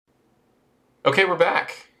Okay, we're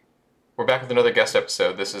back. We're back with another guest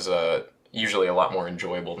episode. This is usually a lot more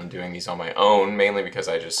enjoyable than doing these on my own, mainly because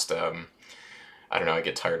I just, I don't know, I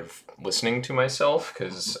get tired of listening to myself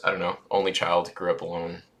because, I don't know, only child, grew up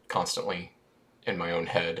alone, constantly in my own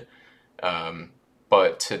head.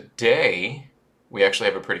 But today, we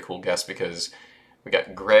actually have a pretty cool guest because we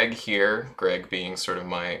got Greg here, Greg being sort of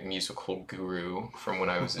my musical guru from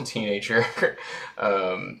when I was a teenager,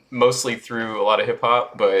 mostly through a lot of hip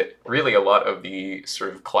hop, but really a lot of the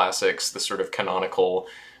sort of classics, the sort of canonical,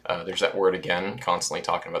 there's that word again, constantly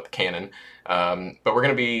talking about the canon. But we're going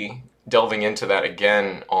to be delving into that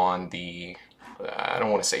again on the, I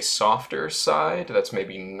don't want to say softer side, that's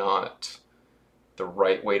maybe not the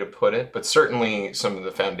right way to put it, but certainly some of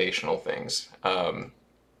the foundational things.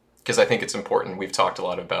 Because I think it's important. We've talked a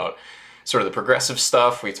lot about sort of the progressive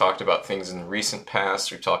stuff. We talked about things in the recent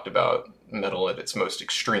past. We've talked about metal at its most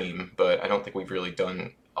extreme, but I don't think we've really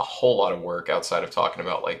done a whole lot of work outside of talking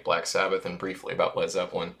about like Black Sabbath and briefly about Led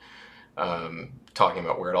Zeppelin, talking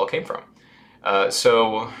about where it all came from.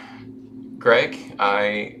 So, Greg,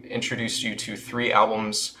 I introduced you to 3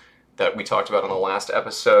 albums that we talked about on the last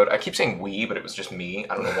episode. I keep saying we, but it was just me.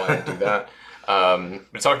 I don't know why I do that.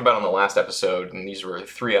 We talked about on the last episode, and these were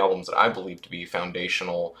 3 albums that I believe to be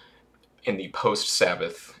foundational in the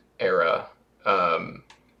post-Sabbath era.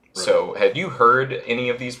 So, had you heard any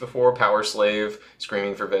of these before? Power Slave,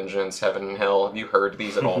 Screaming for Vengeance, Heaven and Hell. Have you heard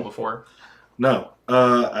these at all before? No,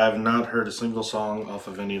 I've not heard a single song off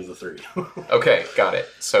of any of the 3. Okay, got it.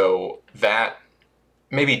 So that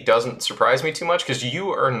maybe doesn't surprise me too much, because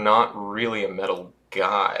you are not really a metal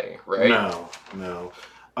guy, right? No.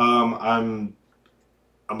 I'm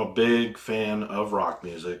a big fan of rock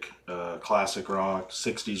music, classic rock,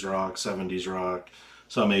 60s rock, 70s rock,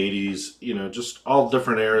 some 80s, just all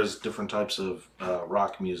different eras, different types of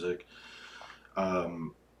rock music.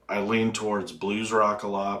 I lean towards blues rock a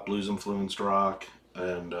lot, blues influenced rock,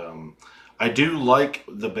 and I do like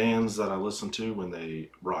the bands that I listen to when they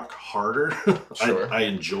rock harder. Sure. I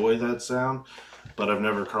enjoy that sound, but I've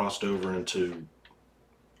never crossed over into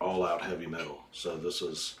all out heavy metal. So this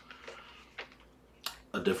is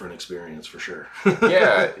a different experience for sure.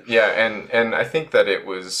 yeah, and I think that it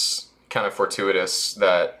was kind of fortuitous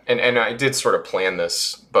that, and I did sort of plan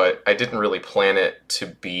this, but I didn't really plan it to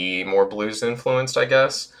be more blues influenced, I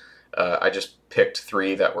guess. I just picked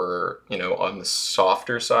 3 that were, on the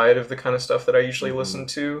softer side of the kind of stuff that I usually listen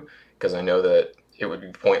to, because I know that it would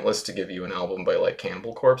be pointless to give you an album by like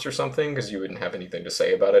Cannibal Corpse or something, because you wouldn't have anything to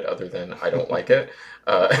say about it other than I don't like it.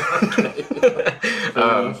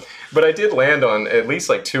 But I did land on at least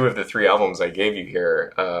like 2 of the 3 albums I gave you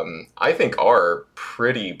here. I think are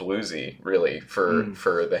pretty bluesy, really,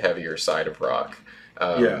 for the heavier side of rock.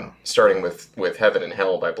 Starting with Heaven and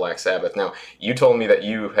Hell by Black Sabbath. Now, you told me that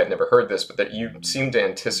you had never heard this, but that you seemed to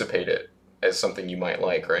anticipate it as something you might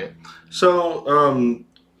like, right? So,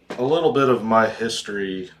 a little bit of my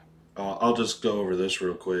history. I'll just go over this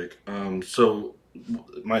real quick. So,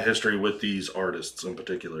 my history with these artists in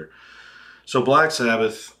particular. So, Black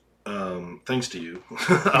Sabbath, thanks to you,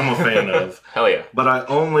 I'm a fan of. Hell yeah. But I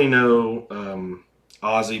only know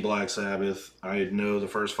Ozzy, Black Sabbath. I know the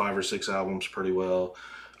first 5 or 6 albums pretty well.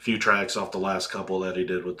 A few tracks off the last couple that he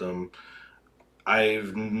did with them.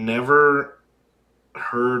 I've never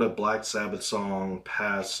heard a Black Sabbath song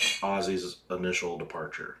past Ozzy's initial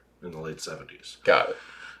departure in the late 70s. Got it.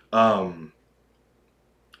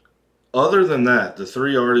 Other than that, the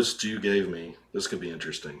 3 artists you gave me, this could be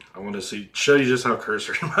interesting. I want to show you just how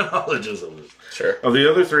cursory my knowledge is of this. Sure. Of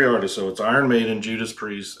the other 3 artists, so it's Iron Maiden, Judas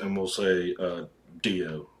Priest, and we'll say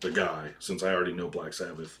Dio, the guy, since I already know Black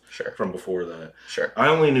Sabbath from before that. Sure. I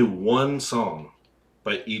only knew 1 song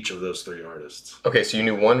by each of those 3 artists. Okay, so you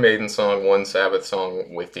knew 1 Maiden song, 1 Sabbath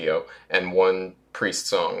song with Dio, and 1 Priest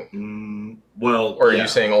song. Or are you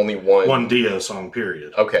saying only 1? 1 Dio song,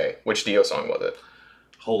 period. Okay, which Dio song was it?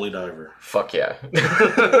 Holy Diver. Fuck yeah.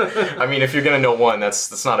 I mean, if you're going to know 1,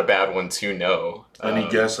 that's not a bad one to know. Any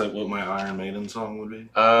guess at what my Iron Maiden song would be?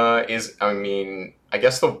 I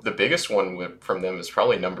guess the biggest one from them is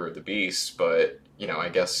probably Number of the Beast, but, I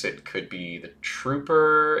guess it could be The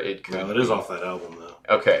Trooper. It is off that album, though.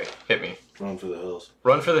 Okay, hit me. Run for the Hills.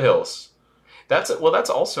 Run for the Hills. That's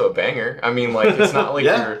also a banger. I mean, like, it's not like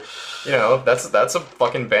that's a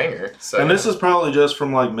fucking banger. So. And this is probably just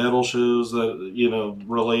from like metal shows that,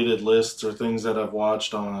 related lists or things that I've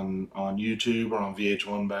watched on YouTube or on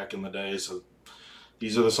VH1 back in the day. So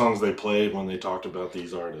these are the songs they played when they talked about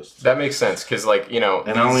these artists. That makes sense, because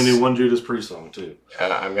And I only knew 1 Judas Priest song, too.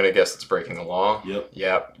 I'm going to guess it's Breaking the Law. Yep.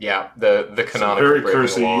 Yeah. The canonical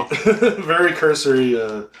Breaking the Law. Very cursory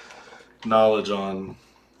knowledge on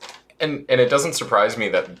And it doesn't surprise me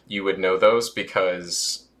that you would know those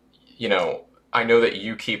because, I know that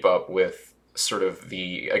you keep up with sort of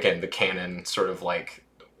the canon, sort of like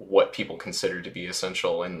what people consider to be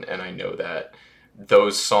essential. And I know that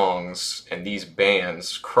those songs and these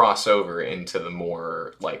bands cross over into the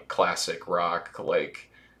more like classic rock, like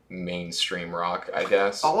mainstream rock, I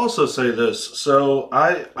guess. I'll also say this. So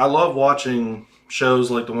I love watching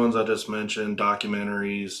shows like the ones I just mentioned,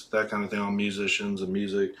 documentaries, that kind of thing on musicians and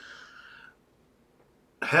music.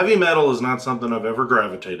 Heavy metal is not something I've ever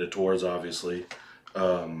gravitated towards, obviously.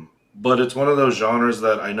 But it's one of those genres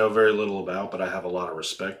that I know very little about, but I have a lot of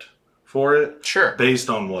respect for it. Sure. Based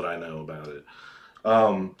on what I know about it.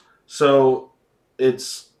 So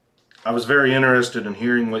I was very interested in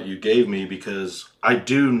hearing what you gave me because I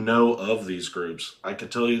do know of these groups. I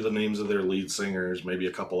could tell you the names of their lead singers, maybe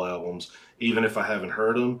a couple albums. Even if I haven't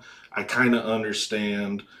heard them, I kind of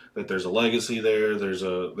understand that there's a legacy there. This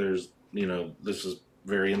is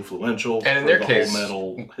very influential And in for their the case,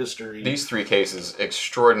 whole metal history. These three cases,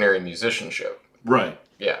 extraordinary musicianship. Right.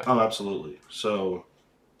 Yeah. Oh, absolutely. So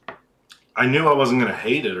I knew I wasn't going to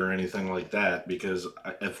hate it or anything like that because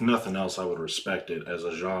if nothing else, I would respect it as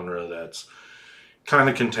a genre that's kind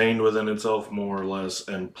of contained within itself more or less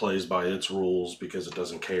and plays by its rules because it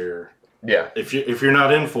doesn't care. Yeah. If you're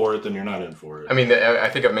not in for it, then you're not in for it. I mean, I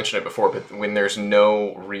think I've mentioned it before, but when there's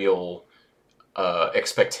no real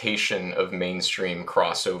expectation of mainstream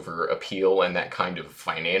crossover appeal and that kind of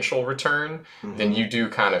financial return, then you do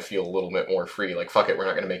kind of feel a little bit more free. Like, fuck it, we're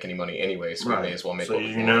not going to make any money anyway, so we may as well make so what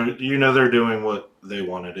we want. you know they're doing what they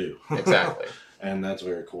want to do. Exactly. And that's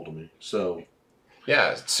very cool to me. So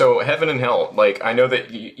yeah, so Heaven and Hell, like, I know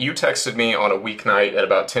that you texted me on a weeknight at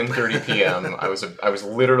about 10:30 p.m. I was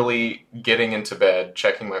literally getting into bed,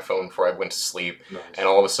 checking my phone before I went to sleep, nice. And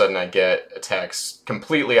all of a sudden I get a text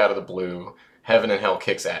completely out of the blue, Heaven and Hell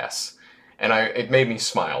kicks ass. And it made me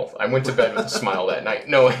smile. I went to bed with a smile that night,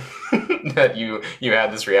 knowing that you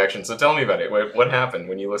had this reaction. So tell me about it. What happened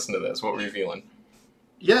when you listened to this? What were you feeling?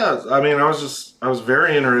 Yeah, I mean, I was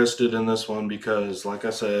very interested in this one because, like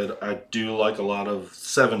I said, I do like a lot of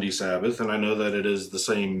 70 Sabbath, and I know that it is the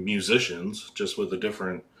same musicians, just with a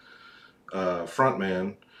different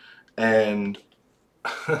frontman. And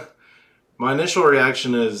my initial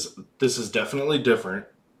reaction is, this is definitely different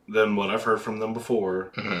than what I've heard from them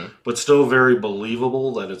before, but still very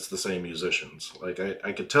believable that it's the same musicians. Like,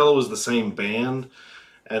 I could tell it was the same band,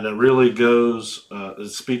 and it really goes,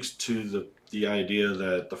 it speaks to the idea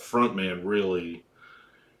that the frontman really,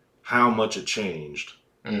 how much it changed,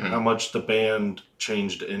 how much the band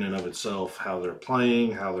changed in and of itself, how they're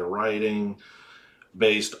playing, how they're writing,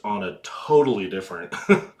 based on a totally different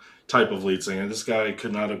type of lead singer. This guy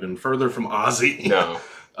could not have been further from Ozzy. No.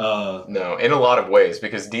 No, in a lot of ways,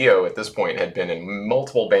 because Dio at this point had been in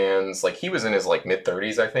multiple bands. Like, he was in his like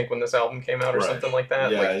mid-30s, I think, when this album came out, or something like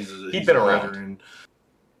that. Yeah, like, he's he'd been around. Veteran.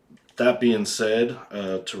 That being said,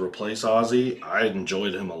 to replace Ozzy, I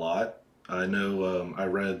enjoyed him a lot. I know I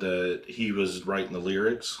read that he was writing the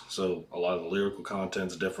lyrics, so a lot of the lyrical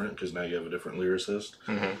content's different because now you have a different lyricist.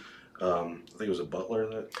 I think it was a Butler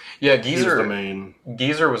that. Yeah, Geezer. The main.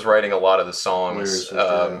 Geezer was writing a lot of the songs,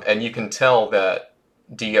 and you can tell that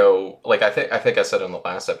Dio. Like, I think I said in the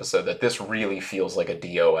last episode that this really feels like a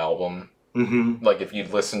Dio album. Like, if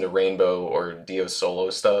you'd listen to Rainbow or Dio's solo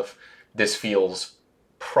stuff, this feels,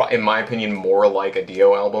 in my opinion, more like a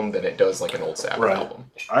Dio album than it does like an old Sabbath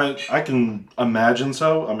album. I can imagine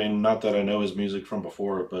so. I mean, not that I know his music from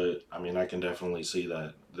before, but I mean, I can definitely see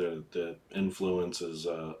that the influence is.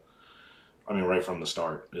 I mean, right from the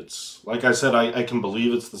start. It's like I said, I can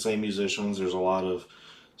believe it's the same musicians. There's a lot of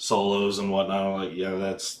solos and whatnot. I'm like, yeah,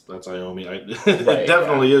 that's Iommi. It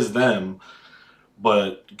definitely is them,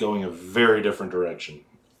 but going a very different direction.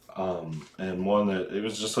 And one that it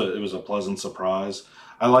was a pleasant surprise.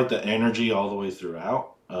 I like the energy all the way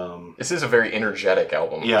throughout. This is a very energetic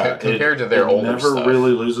album. Yeah, compared to their older stuff. It never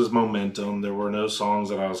really loses momentum. There were no songs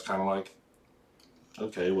that I was kind of like,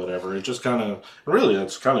 okay, whatever. It just kind of, really,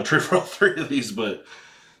 that's kind of true for all three of these, but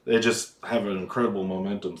they just have an incredible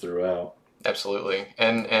momentum throughout. Absolutely.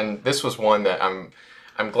 And this was one that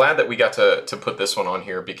I'm glad that we got to put this one on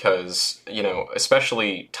here because,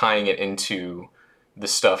 especially tying it into the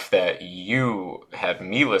stuff that you had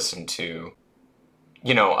me listen to,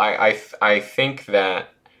 I think that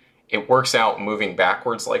it works out moving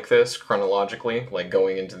backwards like this chronologically, like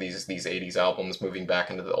going into these 80s albums, moving back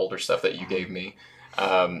into the older stuff that you gave me.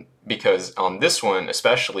 Because on this one,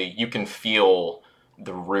 especially, you can feel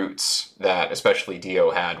the roots that especially Dio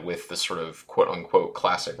had with the sort of quote-unquote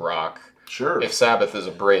classic rock Sure. If Sabbath is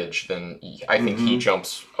a bridge, then I think he Mhm.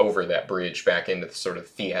 jumps over that bridge back into the sort of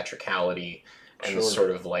theatricality and the Sure.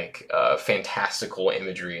 sort of like fantastical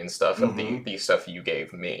imagery and stuff of Mhm. the stuff you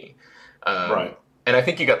gave me. Um, Right. and I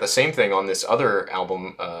think you got the same thing on this other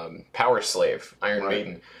album, Power Slave, Iron Right.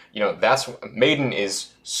 Maiden. That's Maiden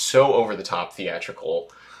is so over the top theatrical.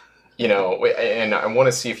 And I want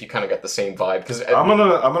to see if you kind of got the same vibe because I'm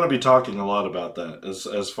gonna be talking a lot about that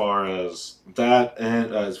as far as that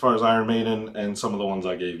and as far as Iron Maiden and some of the ones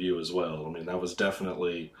I gave you as well. I mean, that was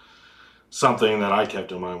definitely something that I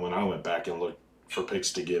kept in mind when I went back and looked for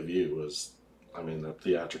picks to give you. Was, I mean, the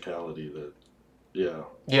theatricality. That, yeah,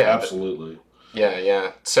 yeah, absolutely.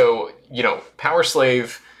 yeah. So Power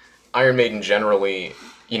Slave, Iron Maiden generally,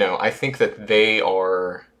 I think that they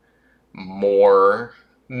are more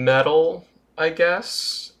metal, I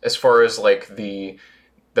guess, as far as like the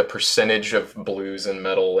percentage of blues and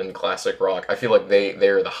metal and classic rock. I feel like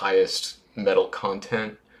they're the highest metal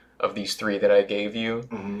content of these three that I gave you.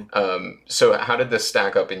 Hmm. So how did this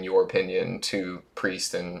stack up in your opinion to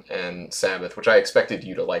Priest and Sabbath, which I expected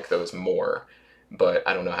you to like those more, but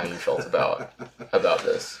I don't know how you felt about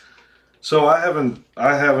this. So I haven't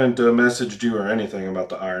messaged you or anything about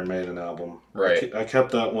the Iron Maiden album. Right. I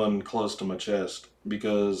kept that one close to my chest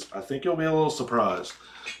because I think you'll be a little surprised.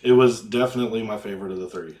 It was definitely my favorite of the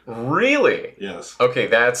three. Really? Yes. Okay,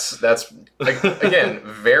 that's like, again,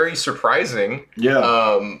 very surprising.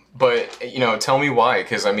 Yeah. But tell me why,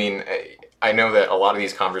 because I mean, I know that a lot of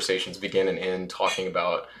these conversations begin and end talking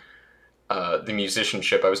about the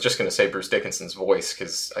musicianship. I was just going to say Bruce Dickinson's voice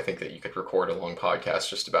because I think that you could record a long podcast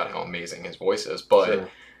just about how amazing his voice is. But Sure.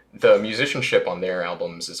 the musicianship on their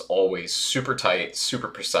albums is always super tight, super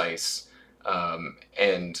precise,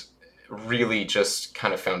 and really just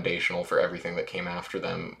kind of foundational for everything that came after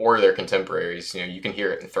them or their contemporaries. You can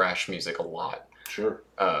hear it in thrash music a lot. Sure.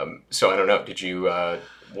 So I don't know. Did you?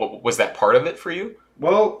 Was that part of it for you?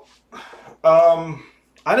 Well, I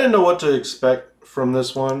didn't know what to expect from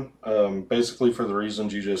this one. Basically, for the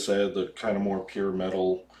reasons you just said, the kind of more pure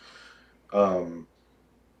metal.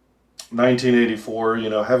 1984,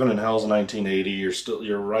 Heaven and Hell's 1980.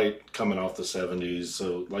 You're right, coming off the 70s.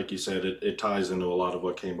 So, like you said, it ties into a lot of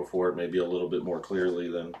what came before it, maybe a little bit more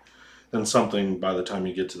clearly than something by the time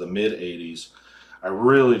you get to the mid 80s. I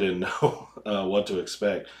really didn't know what to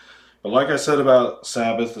expect. But like I said about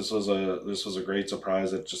Sabbath, this was a great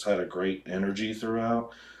surprise. It just had a great energy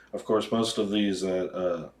throughout. Of course, most of these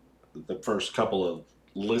the first couple of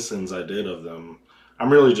listens I did of them,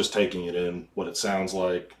 I'm really just taking it in, what it sounds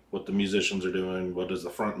like, what the musicians are doing, what does the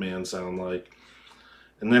front man sound like,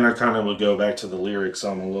 and then I kind of would go back to the lyrics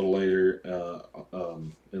on a little later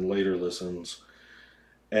in later listens,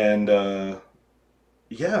 and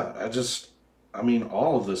yeah, I mean,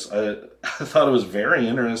 all of this, I thought it was very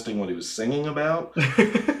interesting what he was singing about.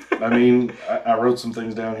 I mean, I wrote some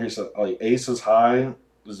things down here. So, like, Aces High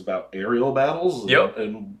is about aerial battles Yep.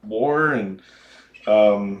 and war, and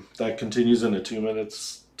that continues into 2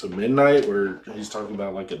 Minutes to Midnight, where he's talking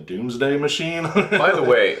about like a doomsday machine. By the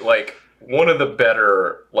way, like one of the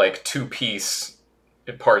better like two-piece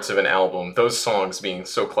parts of an album, those songs being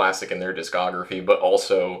so classic in their discography, but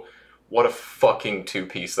also what a fucking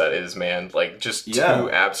two-piece that is, man. Like just two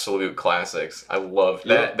absolute classics. I love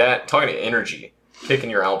that. That talking to energy, kicking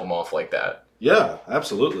your album off like that. Yeah,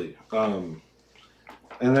 absolutely. And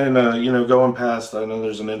then going past, I know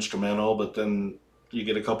there's an instrumental, but then you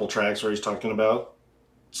get a couple tracks where he's talking about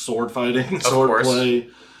sword fighting, sword play,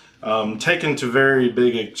 taken to very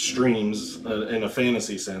big extremes in a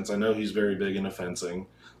fantasy sense. I know he's very big into fencing.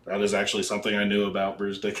 That is actually something I knew about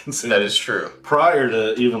Bruce Dickinson. That is true. Prior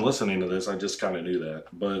to even listening to this, I just kind of knew that.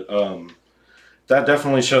 But that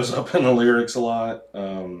definitely shows up in the lyrics a lot.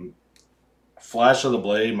 Flash of the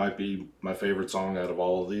Blade might be my favorite song out of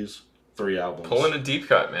all of these 3 albums. Pulling a deep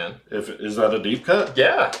cut, man. Is that a deep cut?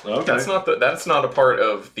 Yeah. Okay. That's not a part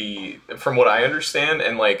of the, from what I understand,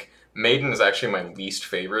 and like Maiden is actually my least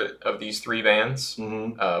favorite of these 3 bands,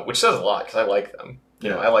 which says a lot because I like them.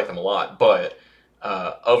 I like them a lot, but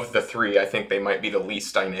of the 3, I think they might be the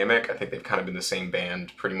least dynamic. I think they've kind of been the same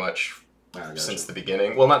band pretty much since the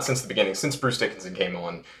beginning. Well, not since the beginning. Since Bruce Dickinson came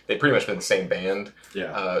on, they've pretty much been the same band.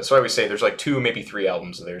 Yeah. So I always say there's like 2, maybe 3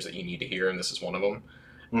 albums of theirs that you need to hear, and this is one of them.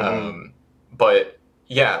 Mm-hmm. But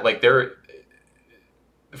yeah, like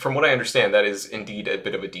from what I understand, that is indeed a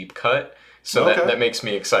bit of a deep cut. So that makes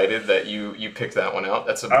me excited that you picked that one out.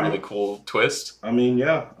 That's a really cool twist. I mean,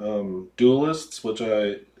 yeah, Duelists, which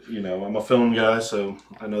I'm a film guy, so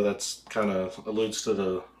I know that's kind of alludes to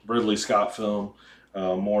the Ridley Scott film,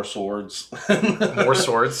 More Swords. More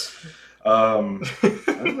Swords.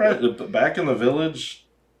 Right, Back in the Village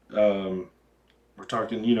We're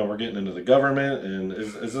talking, we're getting into the government, and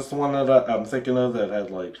is this the one that I'm thinking of that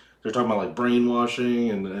had like they're talking about like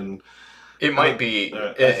brainwashing and It might be,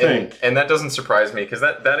 I think. and that doesn't surprise me because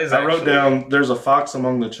that is. I wrote down, "There's a fox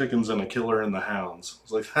among the chickens and a killer in the hounds." I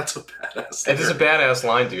was like, "That's a badass." It is a badass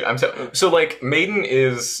line, dude. So like Maiden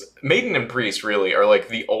and Priest really are like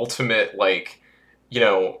the ultimate like,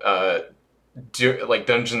 like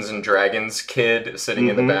Dungeons and Dragons kid sitting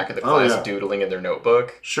in the back of the class doodling in their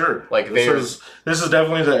notebook. Sure. Like this is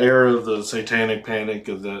definitely the era of the satanic panic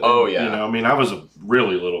of the. Oh yeah. I mean, I was a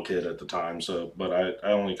really little kid at the time, but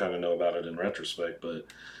I only kind of know about it in retrospect. But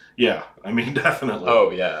yeah, I mean, definitely.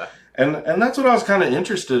 Oh yeah. And that's what I was kind of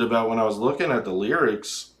interested about when I was looking at the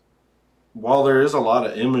lyrics. While there is a lot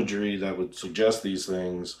of imagery that would suggest these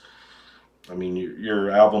things, I mean,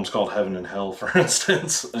 your album's called Heaven and Hell, for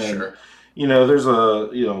instance. And, sure. There's a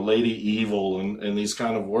Lady Evil and these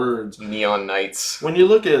kind of words. Neon Knights. When you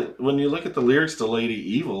look at the lyrics to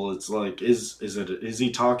Lady Evil, it's like is he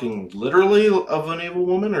talking literally of an evil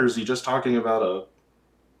woman, or is he just talking about a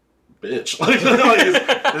bitch? Like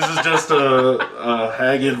this is just a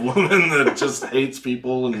haggard woman that just hates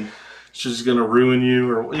people and she's gonna ruin you,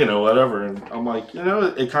 or whatever. And I'm like,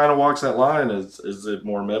 it kind of walks that line. Is it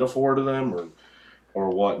more metaphor to them or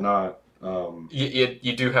whatnot?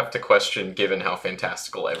 You do have to question, given how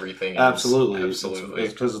fantastical everying is. Absolutely. Absolutely.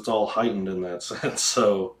 It's because it's all heightened in that sense.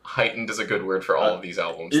 So heightened is a good word for all of these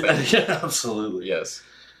albums. Yeah, absolutely. Yes.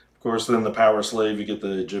 Of course, then the Power Slave, you get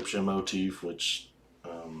the Egyptian motif, which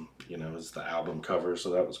is the album cover.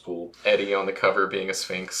 So that was cool. Eddie on the cover being a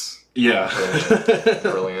sphinx. Yeah,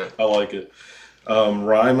 brilliant. I like it.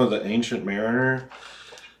 Rhyme of the Ancient Mariner.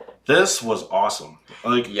 This was awesome.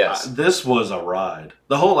 Like, yes. This was a ride.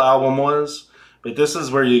 The whole album was, but this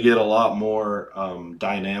is where you get a lot more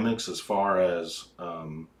dynamics as far as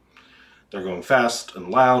they're going fast and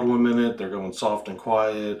loud 1 minute, they're going soft and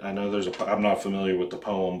quiet. I know I'm not familiar with the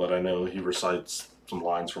poem, but I know he recites some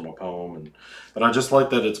lines from a poem, but I just like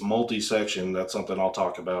that it's multi-section. That's something I'll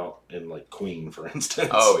talk about in like Queen, for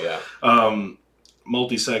instance. Oh yeah.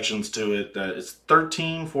 Multi-sections to it that it's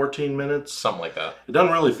 13, 14 minutes. Something like that. It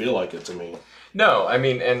doesn't really feel like it to me. No, I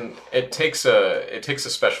mean, and it takes a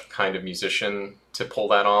special kind of musician to pull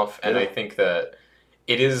that off, and I think that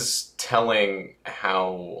it is telling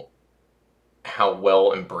how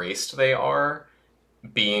well embraced they are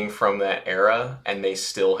being from that era, and they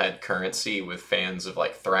still had currency with fans of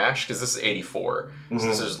like thrash, because this is 84. So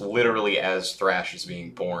this is literally as thrash is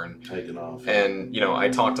being born, taken off. And I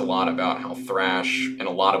talked a lot about how thrash in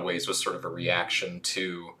a lot of ways was sort of a reaction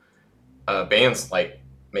to bands like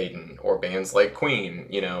Maiden or bands like Queen,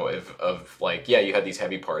 of like, yeah, you had these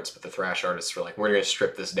heavy parts, but the thrash artists were like, we're going to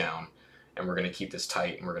strip this down and we're going to keep this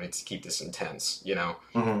tight and we're going to keep this intense.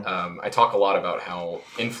 I talk a lot about how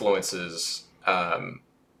influences,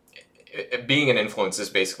 being an influence is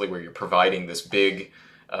basically where you're providing this big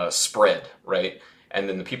spread, right? And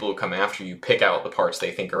then the people who come after you pick out the parts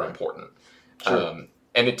they think are important. Sure.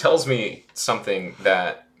 And it tells me something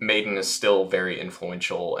that Maiden is still very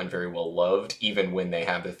influential and very well loved, even when they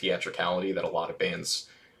have the theatricality that a lot of bands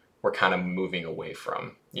were kind of moving away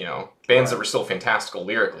from. Bands that were still fantastical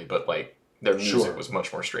lyrically, but like their music was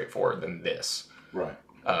much more straightforward than this. Right.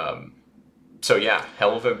 So yeah,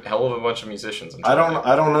 hell of a bunch of musicians. I don't know.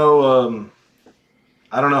 I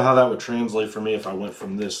don't know how that would translate for me if I went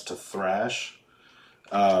from this to thrash.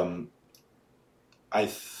 I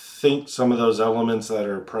think some of those elements that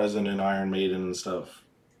are present in Iron Maiden and stuff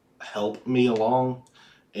help me along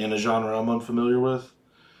in a genre I'm unfamiliar with.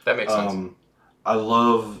 That makes sense.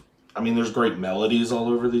 There's great melodies all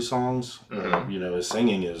over these songs. Mm-hmm. His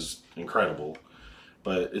singing is incredible,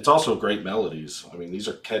 but it's also great melodies. I mean, these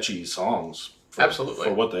are catchy songs. Absolutely.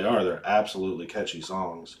 For what they are, they're absolutely catchy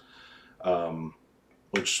songs,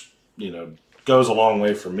 which, goes a long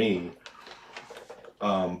way for me.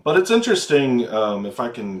 But it's interesting, if I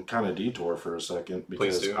can kind of detour for a second,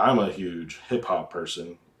 because I'm a huge hip-hop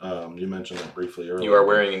person. You mentioned it briefly earlier. You are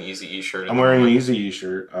wearing an Eazy-E shirt. I'm wearing an Eazy-E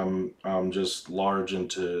shirt. I'm just large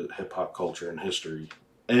into hip-hop culture and history.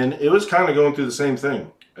 And it was kind of going through the same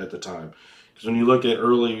thing at the time. Because when you look at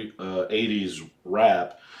early 80s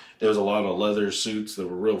rap, there was a lot of leather suits that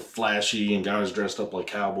were real flashy and guys dressed up like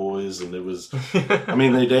cowboys. And it was,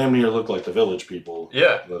 they damn near looked like the Village People.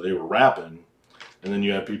 Yeah. They were rapping. And then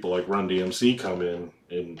you have people like Run DMC come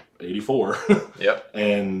in 84. Yep.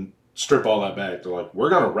 And strip all that back. They're like, we're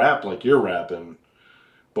going to rap like you're rapping,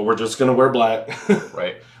 but we're just going to wear black.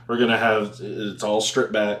 Right. We're going to have, it's all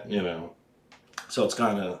stripped back, So it's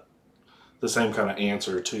kind of the same kind of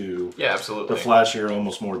answer to Yeah, the absolutely. flashier,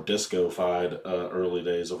 almost more disco-fied early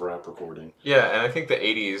days of rap recording. Yeah, and I think the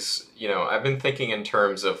 80s, I've been thinking in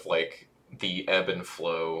terms of like the ebb and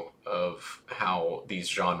flow of how these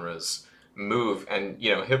genres move. And,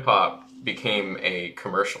 hip hop became a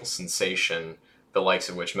commercial sensation, the likes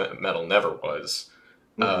of which metal never was.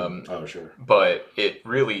 Oh, sure. But it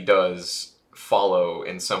really does follow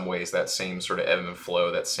in some ways that same sort of ebb and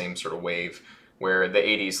flow, that same sort of wave, where the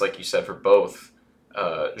 80s, like you said, for both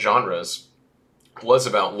genres, was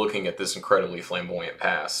about looking at this incredibly flamboyant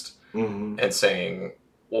past and saying,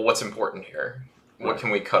 well, what's important here? What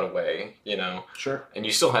can we cut away? Sure. And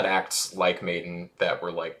you still had acts like Maiden that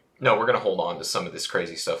were like, no, we're going to hold on to some of this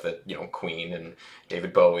crazy stuff that, Queen and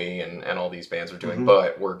David Bowie and all these bands were doing,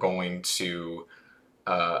 but we're going to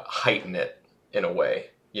heighten it in a way,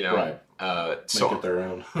 Right. So Make it their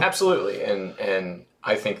own. absolutely. And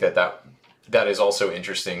I think that is also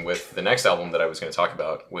interesting with the next album that I was going to talk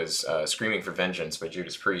about was Screaming for Vengeance by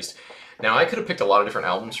Judas Priest. Now, I could have picked a lot of different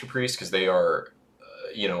albums for Priest because they are,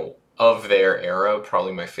 of their era,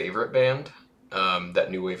 probably my favorite band.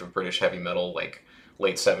 That new wave of British heavy metal, like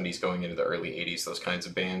late 70s going into the early 80s, those kinds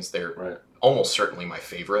of bands, they're almost certainly my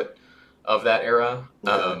favorite of that era.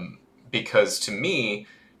 Okay. Because to me,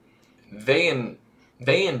 they and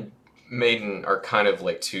Maiden are kind of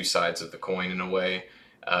like two sides of the coin in a way.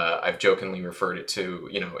 I've jokingly referred it to,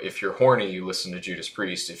 if you're horny, you listen to Judas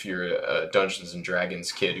Priest. If you're a Dungeons and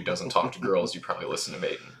Dragons kid who doesn't talk to girls, you probably listen to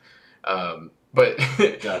Maiden. But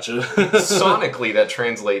Gotcha. sonically, that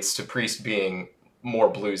translates to Priest being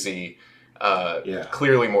more bluesy,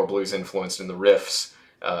 clearly more blues influenced in the riffs,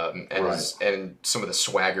 and some of the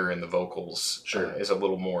swagger in the vocals is a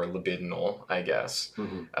little more libidinal, I guess.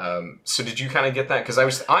 So did you kind of get that? Because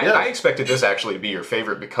I expected this actually to be your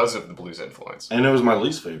favorite because of the blues influence. And it was my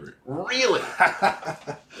least favorite. Really?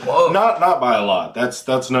 Whoa. Not by a lot.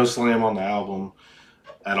 That's no slam on the album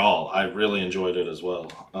at all. I really enjoyed it as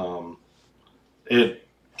well. It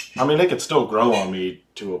could still grow on me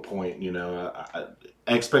to a point,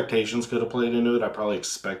 expectations could have played into it. I probably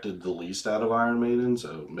expected the least out of Iron Maiden,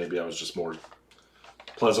 so maybe I was just more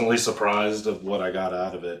pleasantly surprised of what I got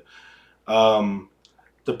out of it.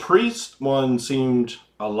 The Priest one seemed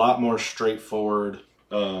a lot more straightforward,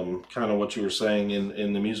 kind of what you were saying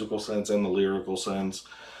in the musical sense and the lyrical sense.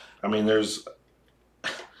 I mean, there's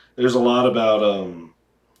a lot about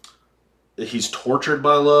he's tortured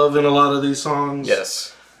by love in a lot of these songs.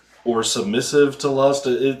 Yes. Or submissive to lust.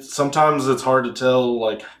 Sometimes it's hard to tell,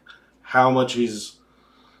 like, how much he's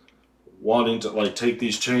wanting to, like, take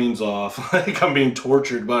these chains off. Like, I'm being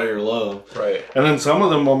tortured by your love. Right. And then some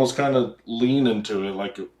of them almost kind of lean into it,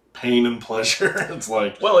 like pain and pleasure. It's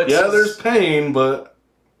like, there's pain, but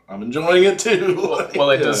I'm enjoying it too.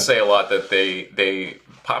 Well, it does say a lot that they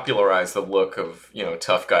popularized the look of,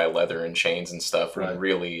 tough guy leather and chains and stuff. And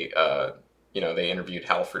really, they interviewed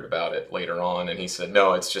Halford about it later on, and he said,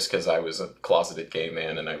 no, it's just because I was a closeted gay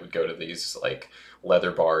man and I would go to these like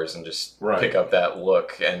leather bars and just pick up that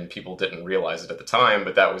look, and people didn't realize it at the time,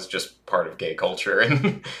 but that was just part of gay culture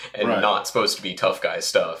and not supposed to be tough guy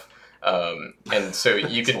stuff. And so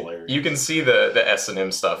you can see the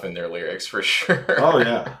S&M stuff in their lyrics for sure. Oh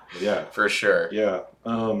yeah, for sure. Yeah.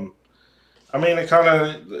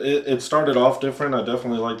 It started off different. I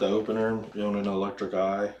definitely like the opener, an Electric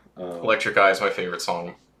Eye. Electric Eye is my favorite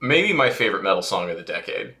song. Maybe my favorite metal song of the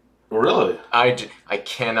decade. Really? I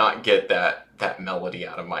cannot get that melody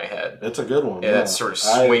out of my head. It's a good one. Yeah, that sort of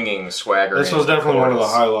swinging, swagger. This was definitely one of the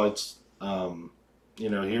highlights.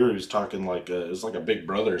 Here he's talking like it's like a Big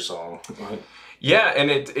Brother song. Yeah,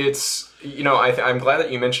 and it's I'm glad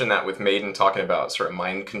that you mentioned that with Maiden talking about sort of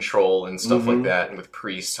mind control and stuff like that, and with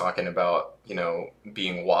Priest talking about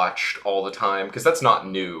being watched all the time, because that's not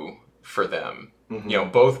new for them.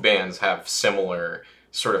 Both bands have similar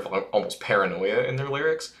sort of almost paranoia in their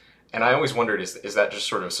lyrics, and I always wondered, is that just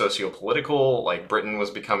sort of socio-political? Like Britain was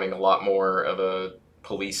becoming a lot more of a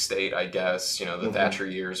police state, I guess. The Thatcher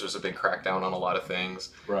years was a big crackdown on a lot of things,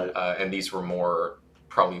 right? And these were more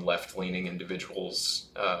probably left-leaning individuals,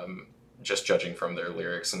 just judging from their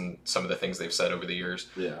lyrics and some of the things they've said over the years.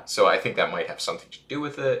 Yeah. So I think that might have something to do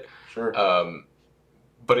with it. Sure.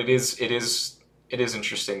 But it is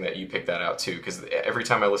interesting that you pick that out too, because every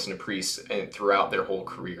time I listen to Priest and throughout their whole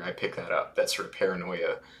career, I pick that up. That sort of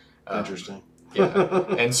paranoia. Interesting. Yeah,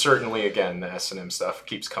 and certainly again, the S&M stuff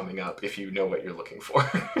keeps coming up if you know what you're looking for.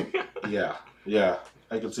 Yeah,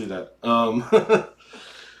 I can see that.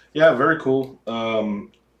 Yeah, very cool.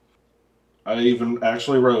 I even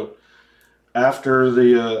actually wrote after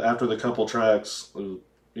the couple tracks,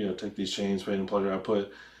 take these chains, pain and pleasure. I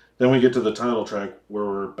put then we get to the title track where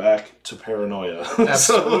we're back to Paranoia.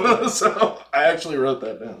 Absolutely. so I actually wrote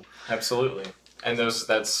that down. Absolutely. And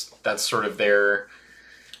that's sort of their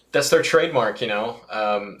trademark, you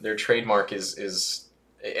know. Their trademark is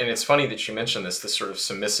and it's funny that you mentioned this sort of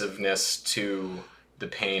submissiveness to the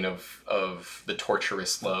pain of the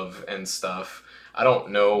torturous love and stuff. I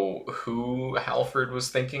don't know who Halford was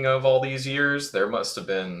thinking of all these years. There must have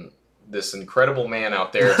been this incredible man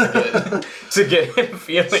out there to get him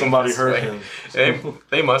feeling Somebody this heard way. him.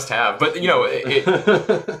 They must have. But, you know,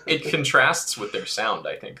 it contrasts with their sound,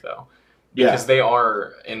 I think, though. Because they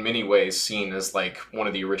are, in many ways, seen as, like, one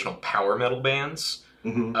of the original power metal bands.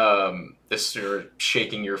 Mm-hmm. This sort of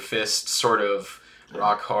shaking your fist, sort of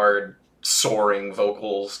rock hard, soaring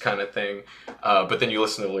vocals kind of thing. But then you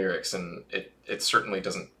listen to the lyrics, and it certainly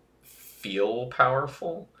doesn't feel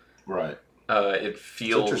powerful. Right. It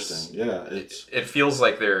feels it's interesting. Yeah, it feels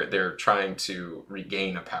like they're trying to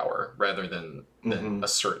regain a power rather than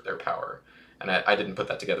assert their power. And I didn't put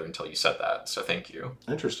that together until you said that, so thank you.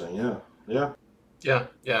 Interesting. Yeah.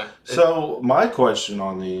 Yeah. So my question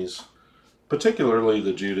on these, particularly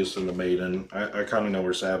the Judas and the Maiden, I kind of know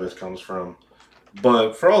where Sabbath comes from,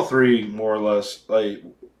 but for all three, more or less, like,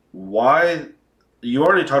 why? You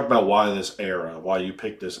already talked about why you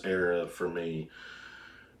picked this era for me.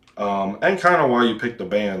 And kind of why you picked the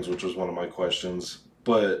bands, which was one of my questions.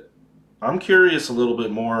 But I'm curious a little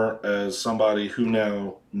bit more as somebody who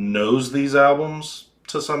now knows these albums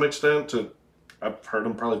to some extent. I've heard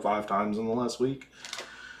them probably 5 times in the last week.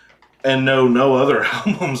 And know no other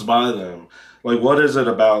albums by them. Like, what is it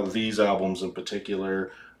about these albums in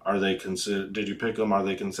particular? Are they did you pick them? Are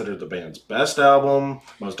they considered the band's best album?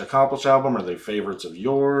 Most accomplished album? Are they favorites of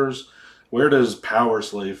yours? Where does Power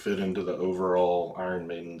Slave fit into the overall Iron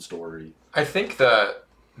Maiden story? I think that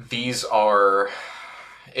these are,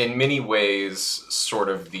 in many ways, sort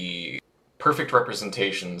of the perfect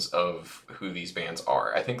representations of who these bands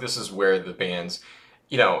are. I think this is where the bands,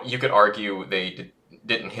 you know, you could argue they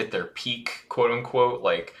didn't hit their peak, quote unquote.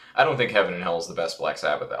 Like, I don't think Heaven and Hell is the best Black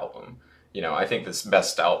Sabbath album. You know, I think the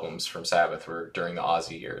best albums from Sabbath were during the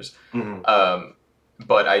Ozzy years. Mm-hmm.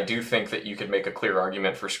 But I do think that you could make a clear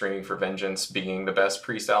argument for Screaming for Vengeance being the best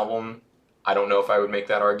Priest album. I don't know if I would make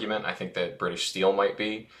that argument. I think that British Steel might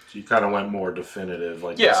be. So you kind of went more definitive.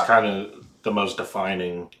 Like, it's kind of the most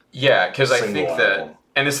defining. Yeah, because I think album. that...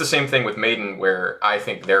 And it's the same thing with Maiden, where I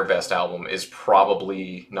think their best album is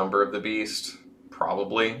probably Number of the Beast.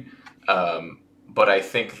 Probably. But I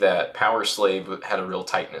think that Power Slave had a real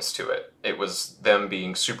tightness to it. It was them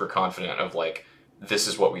being super confident of, like, this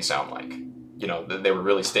is what we sound like. You know, they were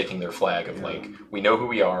really staking their flag of, like, we know who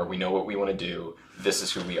we are, we know what we want to do, this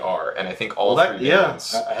is who we are. And I think all three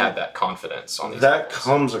bands had that confidence on these That albums.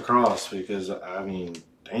 Comes across because, I mean,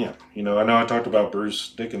 damn. You know I talked about Bruce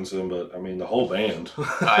Dickinson, but, I mean, the whole band.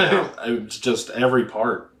 I know. It's just every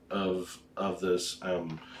part of this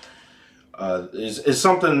is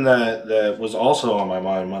something that was also on my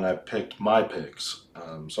mind when I picked my picks.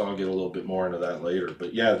 So I'll get a little bit more into that later.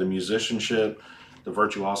 But, yeah, the musicianship, the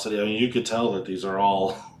virtuosity. I mean, you could tell that these are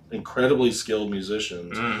all incredibly skilled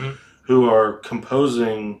musicians who are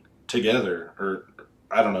composing together, or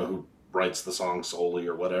I don't know who writes the song solely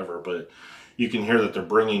or whatever, but you can hear that they're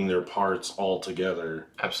bringing their parts all together.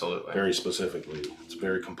 Absolutely. Very specifically. It's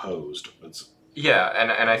very composed. Yeah,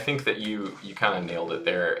 and I think that you kind of nailed it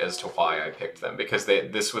there as to why I picked them, because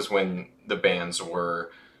this was when the bands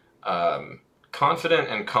were confident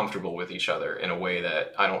and comfortable with each other in a way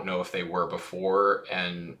that I don't know if they were before,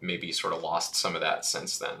 and maybe sort of lost some of that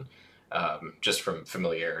since then. Just from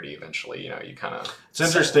familiarity, eventually, you know, you kind of... It's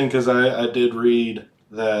interesting because I did read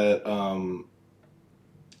that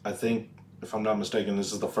I think, if I'm not mistaken,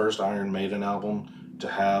 this is the first Iron Maiden album to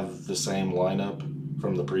have the same lineup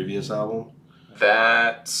from the previous album.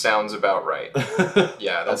 That sounds about right.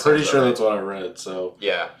 Yeah, I'm pretty sure that's what I read. So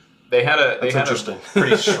yeah, they had a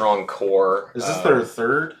pretty strong core. Is this their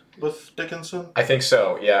third with Dickinson? I think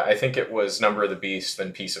so. Yeah, I think it was Number of the Beast,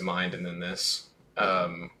 then Peace of Mind, and then this,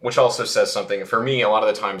 which also says something. For me, a lot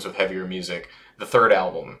of the times with heavier music, the third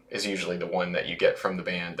album is usually the one that you get from the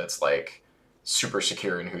band that's like super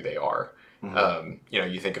secure in who they are. Mm-hmm. You know,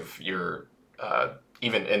 you think of your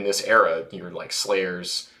even in this era, you're like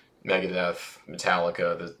Slayer's, Megadeth,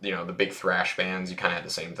 Metallica, the big thrash bands. You kind of had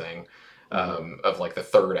the same thing of like the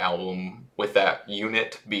third album with that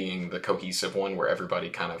unit being the cohesive one where everybody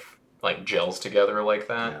kind of like gels together like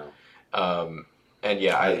that. Yeah. And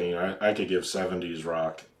yeah, I could give 70s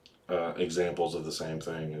rock examples of the same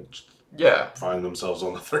thing. Yeah. find themselves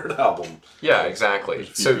on the third album. Yeah, exactly. There's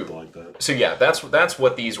a few So people like that. so yeah, that's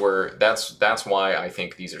what these were. That's why I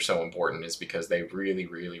think these are so important, is because they really,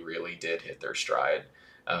 really, really did hit their stride.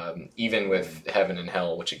 Even with Heaven and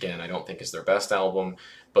Hell, which again I don't think is their best album,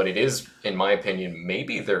 but it is, in my opinion,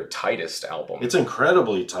 maybe their tightest album. It's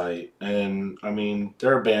incredibly tight, and I mean,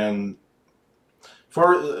 they're a band.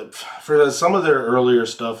 For some of their earlier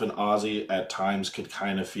stuff in Ozzy, at times could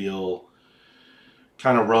kind of feel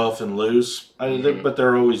kind of rough and loose. But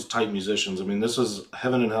they're always tight musicians. I mean, this is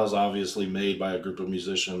Heaven and Hell is obviously made by a group of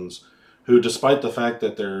musicians who, despite the fact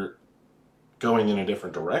that they're going in a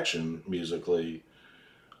different direction musically,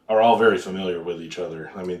 are all very familiar with each other.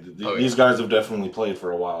 I mean, these guys have definitely played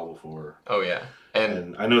for a while before. Oh yeah,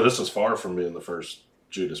 and I know this is far from being the first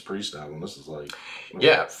Judas Priest album. This is like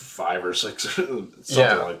 5 or 6 something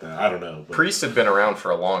like that. I don't know. But Priest had been around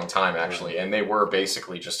for a long time actually, and they were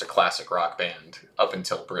basically just a classic rock band up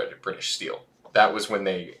until British Steel. That was when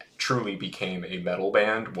they truly became a metal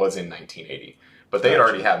band, was in 1980. But they had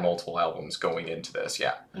already had multiple albums going into this.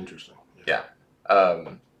 Yeah. Interesting. Yeah.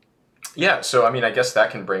 So I mean, I guess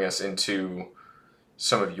that can bring us into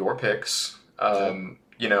some of your picks.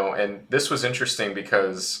 You know, and this was interesting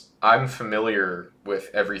because I'm familiar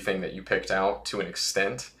with everything that you picked out to an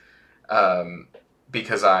extent,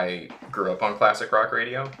 because I grew up on classic rock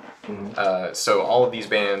radio. Mm-hmm. So all of these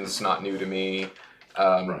bands, not new to me.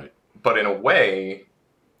 Right. But in a way,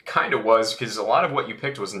 kind of was, because a lot of what you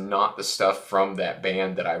picked was not the stuff from that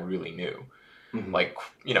band that I really knew. Mm-hmm. Like,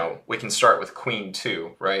 you know, we can start with Queen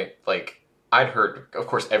too, right? Like, I'd heard, of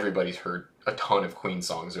course, everybody's heard a ton of Queen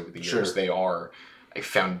songs over the years. Sure. They are a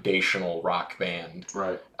foundational rock band.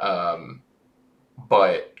 Right.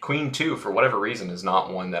 But Queen 2, for whatever reason, is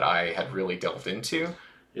not one that I had really delved into.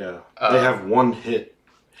 Yeah. They have one hit,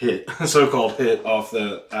 so-called hit off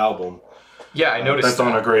the album. Yeah, I noticed that's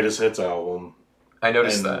on a Greatest Hits album. I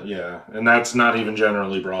noticed that. Yeah, and that's not even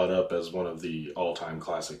generally brought up as one of the all-time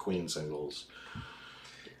classic Queen singles.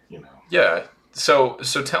 You know. Yeah. So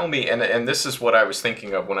tell me, and this is what I was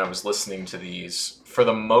thinking of when I was listening to these. For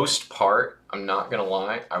the most part, I'm not going to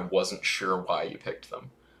lie, I wasn't sure why you picked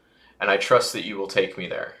them. And I trust that you will take me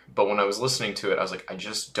there. But when I was listening to it, I was like, I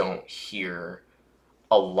just don't hear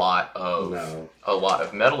a lot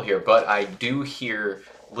of metal here. But I do hear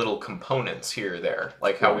little components here or there.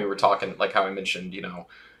 Like how we were talking, like how I mentioned, you know,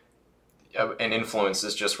 an influence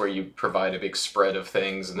is just where you provide a big spread of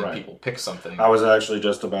things and then people pick something. I was actually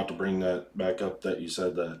just about to bring that back up that you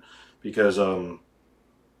said that. Because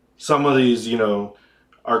some of these, you know,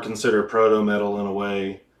 are considered proto-metal in a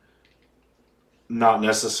way. Not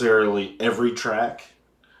necessarily every track,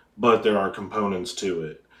 but there are components to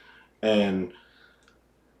it. And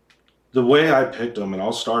the way I picked them, and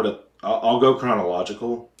I'll go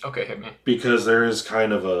chronological. Okay, hit me. Because there is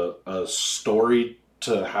kind of a story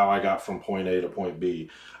to how I got from point A to point B.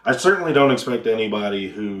 I certainly don't expect anybody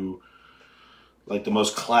who, like, the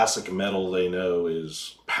most classic metal they know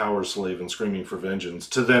is Power Slave and Screaming for Vengeance,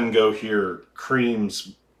 to then go hear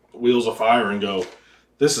Cream's Wheels of Fire and go,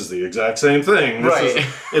 this is the exact same thing.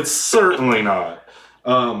 It's certainly not.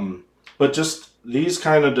 But just these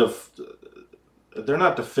kind of, they're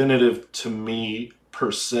not definitive to me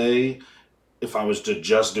per se, if I was to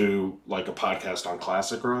just do like a podcast on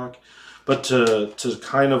classic rock. But to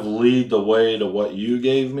kind of lead the way to what you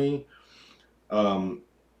gave me,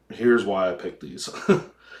 here's why I picked these.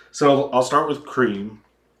 So I'll start with Cream,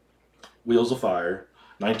 Wheels of Fire,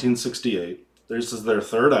 1968. This is their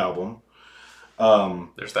third album.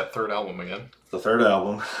 There's that third album again. The third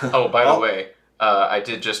album. Oh, by the way, I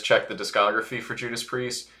did just check the discography for Judas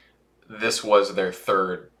Priest. This was their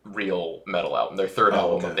third real metal album. Their third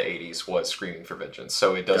album of the 80s was Screaming for Vengeance.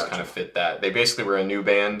 So it does kind of fit that. They basically were a new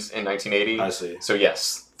band in 1980. I see. So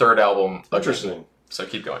yes, third album. Interesting. Again. So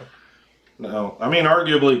keep going. No, I mean,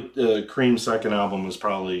 arguably, Cream's second album is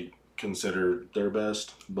probably considered their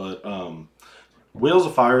best. But Wheels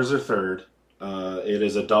of Fire is their third. It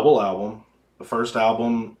is a double album. The first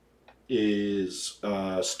album is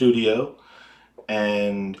studio,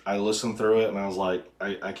 and I listened through it, and I was like,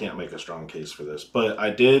 I can't make a strong case for this. But I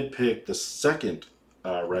did pick the second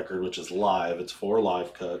record, which is live. It's 4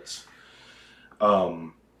 live cuts.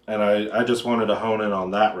 And I just wanted to hone in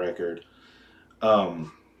on that record.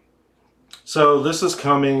 So this is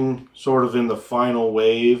coming sort of in the final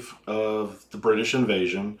wave of the British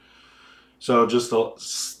invasion. So just a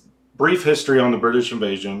brief history on the British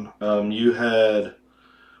invasion. You had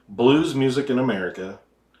blues music in America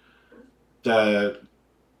that,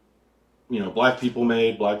 you know, black people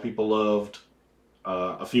made, black people loved.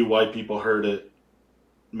 A few white people heard it,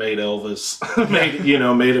 made Elvis,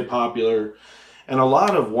 made it popular. And a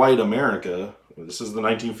lot of white America, this is the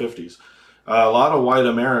 1950s, a lot of white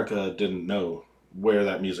America didn't know where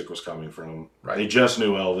that music was coming from. Right. They just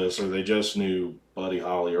knew Elvis, or they just knew Buddy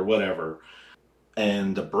Holly or whatever.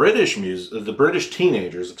 And the British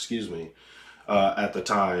teenagers, at the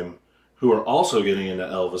time, who were also getting into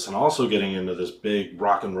Elvis and also getting into this big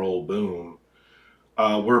rock and roll boom,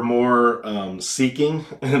 were more seeking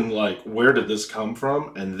and like, where did this come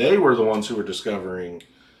from? And they were the ones who were discovering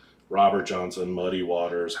Robert Johnson, Muddy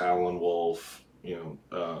Waters, Howlin' Wolf,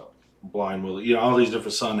 Blind Willie, all these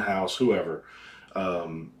different Son House, whoever,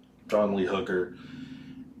 John Lee Hooker,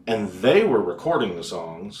 and they were recording the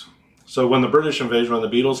songs. So when the British invasion, when the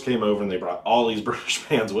Beatles came over and they brought all these British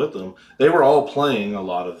bands with them, they were all playing a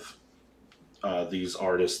lot of these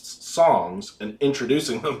artists' songs and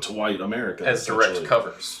introducing them to white America. As direct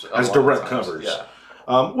covers.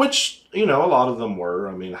 Yeah. Which, a lot of them were.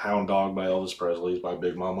 I mean, Hound Dog by Elvis Presley is by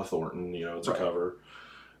Big Mama Thornton. It's a cover.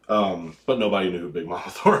 But nobody knew who Big Mama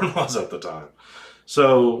Thornton was at the time.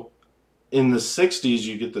 So in the 60s,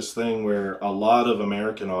 you get this thing where a lot of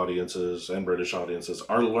American audiences and British audiences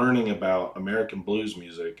are learning about American blues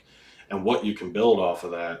music and what you can build off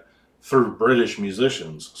of that through British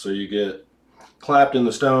musicians. So you get Clapton,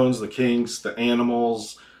 the Stones, the Kinks, the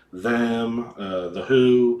Animals, Them, the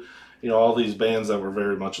Who, all these bands that were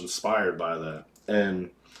very much inspired by that.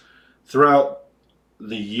 And throughout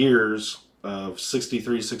the years of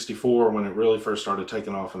 63, 64, when it really first started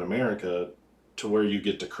taking off in America, to where you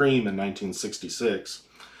get to Cream in 1966.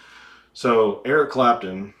 So Eric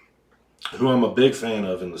Clapton, who I'm a big fan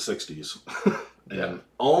of in the 60s, and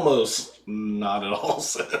almost not at all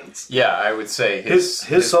since. Yeah, I would say his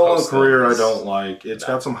solo career I don't like. It's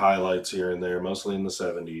got some highlights here and there, mostly in the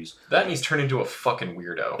 70s. That and he's turned into a fucking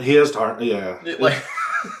weirdo. He has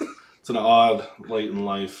it's an odd late in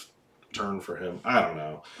life turn for him. I don't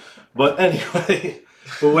know. But anyway,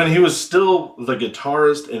 but when he was still the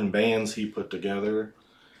guitarist in bands he put together,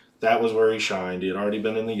 that was where he shined. He had already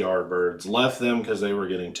been in the Yardbirds, left them because they were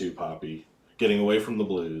getting too poppy, getting away from the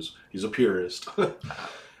blues. He's a purist.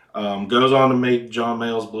 Goes on to make John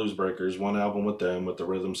Mayall's Blues Breakers, one album with them, with the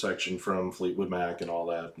rhythm section from Fleetwood Mac and all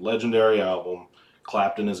that. Legendary album.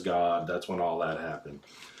 Clapton is God. That's when all that happened.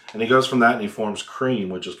 And he goes from that and he forms Cream,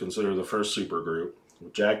 which is considered the first supergroup,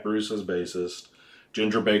 with Jack Bruce as bassist,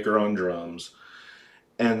 Ginger Baker on drums.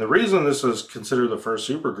 And the reason this is considered the first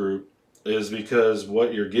supergroup is because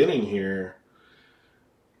what you're getting here,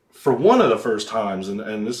 for one of the first times,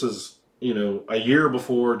 and this is, a year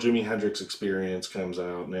before Jimi Hendrix Experience comes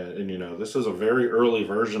out, and this is a very early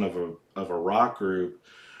version of a rock group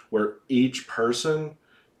where each person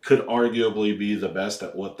could arguably be the best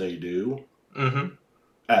at what they do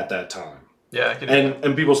at that time. Yeah,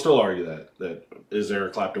 and people still argue that is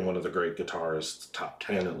Eric Clapton one of the great guitarists, top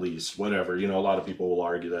 10 at least, whatever. A lot of people will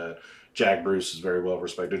argue that. Jack Bruce is very well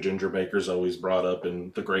respected. Ginger Baker's always brought up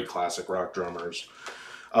in the great classic rock drummers.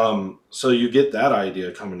 So you get that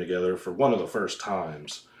idea coming together for one of the first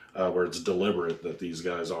times where it's deliberate that these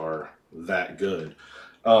guys are that good.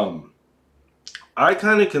 I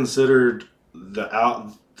kind of considered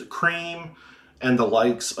the Cream and the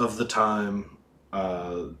likes of the time,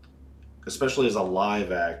 especially as a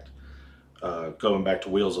live act, going back to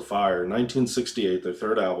Wheels of Fire, 1968, their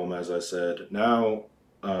third album, as I said. Now,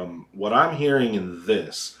 what I'm hearing in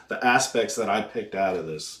this, the aspects that I picked out of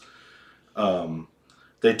this,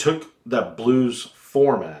 they took that blues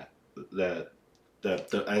format, that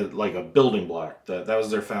like a building block, that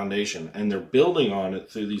was their foundation, and they're building on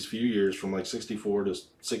it through these few years from like 64 to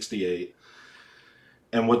 68.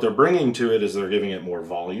 And what they're bringing to it is they're giving it more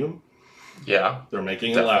volume. Yeah. They're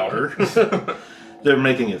making it louder. They're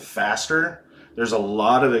making it faster. There's a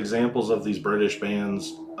lot of examples of these British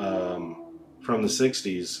bands from the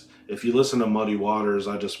 60s. If you listen to Muddy Waters,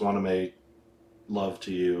 I Just Want to Make Love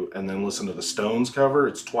to You, and then listen to the Stones cover,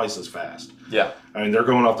 it's twice as fast. Yeah. I mean, they're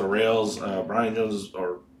going off the rails. Brian Jones,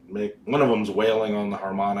 one of them's wailing on the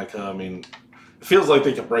harmonica. I mean, it feels like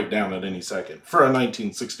they could break down at any second for a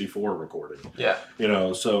 1964 recording. Yeah.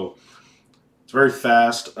 So it's very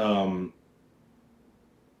fast. Well,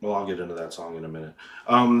 I'll get into that song in a minute.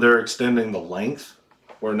 They're extending the length.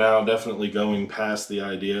 We're now definitely going past the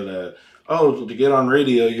idea that, to get on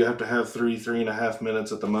radio, you have to have 3.5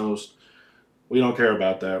 minutes at the most. We don't care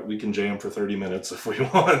about that. We can jam for 30 minutes if we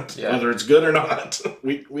want, whether it's good or not.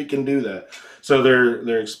 We can do that. So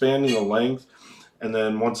they're expanding the length. And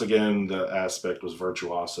then once again, the aspect was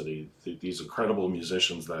virtuosity. These incredible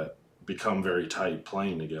musicians that become very tight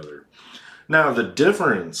playing together. Now, the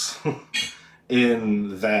difference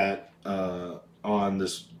in that on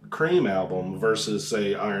this Cream album versus,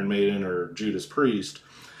 say, Iron Maiden or Judas Priest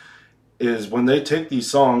is when they take these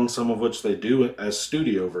songs, some of which they do as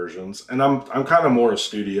studio versions, and I'm kind of more a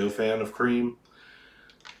studio fan of Cream.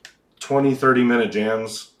 20-30 minute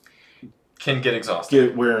jams can get exhausting.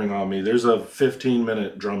 Get wearing on me. There's a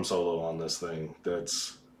 15-minute drum solo on this thing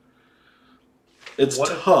it's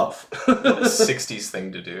tough. What a 60s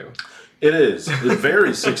thing to do. It is. It's a very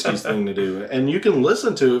 60s thing to do. And you can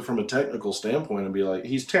listen to it from a technical standpoint and be like,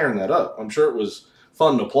 he's tearing that up. I'm sure it was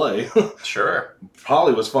fun to play. Sure.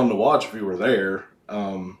 Probably was fun to watch if you were there.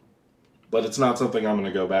 But it's not something I'm going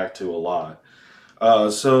to go back to a lot.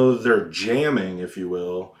 So they're jamming, if you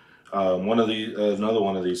will. Another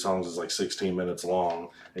one of these songs is like 16 minutes long,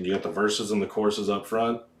 and you got the verses and the choruses up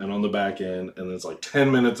front and on the back end, and it's like 10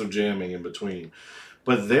 minutes of jamming in between.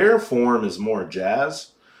 But their form is more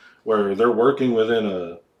jazz, where they're working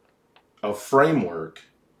within a framework,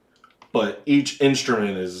 but each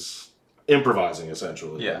instrument is improvising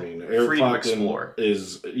essentially. Yeah, I mean, Eric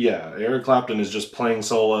Clapton is just playing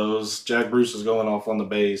solos. Jack Bruce is going off on the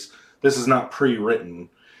bass. This is not pre-written.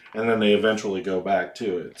 And then they eventually go back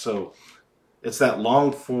to it. So it's that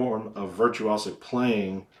long form of virtuosic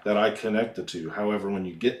playing that I connected to. However, when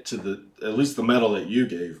you get to at least the metal that you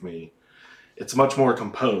gave me, it's much more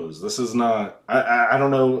composed. This is not, I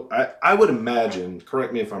don't know, I would imagine,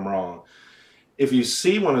 correct me if I'm wrong, if you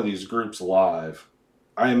see one of these groups live,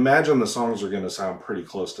 I imagine the songs are going to sound pretty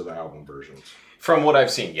close to the album versions. From what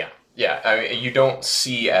I've seen, yeah. Yeah, I mean, you don't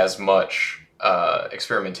see as much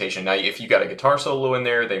experimentation. Now, if you got a guitar solo in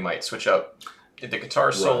there, they might switch up the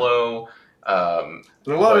guitar solo. And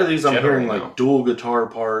a lot of these I'm hearing like dual guitar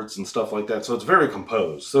parts and stuff like that, so it's very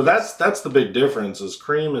composed. So that's the big difference. Is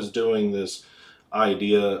Cream is doing this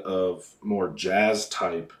idea of more jazz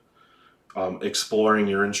type, exploring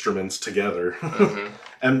your instruments together,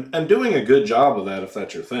 and doing a good job of that if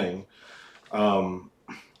that's your thing.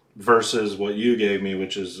 Versus what you gave me,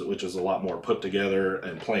 which is a lot more put together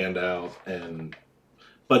and planned out,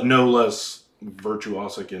 but no less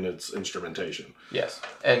virtuosic in its instrumentation. Yes,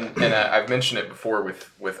 and I've mentioned it before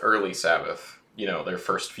with early Sabbath. You know, their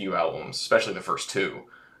first few albums, especially the first two,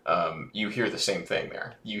 you hear the same thing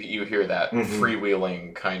there. You hear that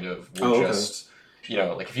freewheeling kind of just, you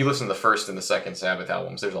know, like if you listen to the first and the second Sabbath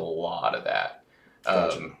albums, there's a lot of that.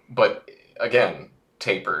 Gotcha. But again,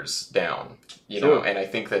 tapers down, you know, and I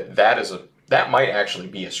think that might actually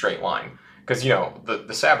be a straight line, because, you know,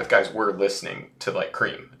 the Sabbath guys were listening to like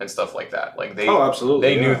Cream and stuff like that. Like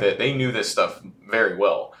they knew this stuff very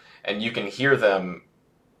well, and you can hear them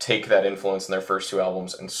take that influence in their first two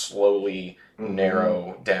albums and slowly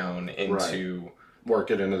narrow down into work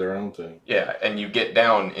it into their own thing. Yeah, and you get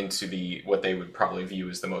down into what they would probably view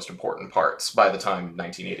as the most important parts by the time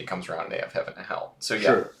 1980 comes around and they have Heaven and Hell. So yeah,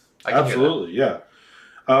 sure. Absolutely, yeah.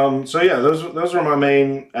 So yeah, those are my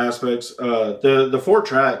main aspects. The 4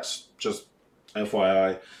 tracks, just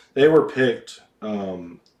FYI, they were picked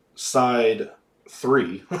side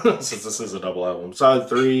 3, since this is a double album. Side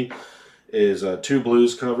 3 is 2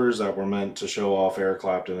 blues covers that were meant to show off Eric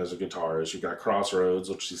Clapton as a guitarist. You've got Crossroads,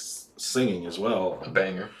 which he's singing as well. A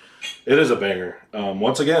banger. It is a banger.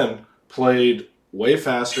 Once again, played way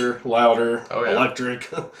faster, louder, electric,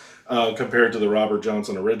 compared to the Robert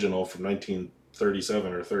Johnson original from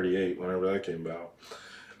 1937 or 38, whenever that came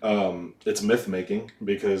about. It's myth-making,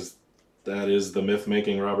 because that is the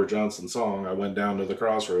myth-making Robert Johnson song. I went down to the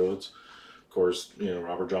Crossroads. Of course, you know,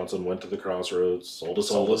 Robert Johnson went to the Crossroads, sold his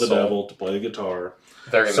soul to the devil to play the guitar.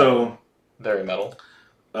 Very metal.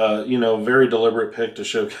 You know, very deliberate pick to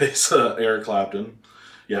showcase Eric Clapton.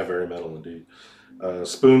 Yeah, very metal indeed.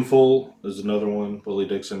 Spoonful is another one. Willie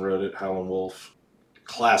Dixon wrote it. Howlin' Wolf.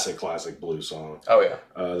 Classic blues song. Oh,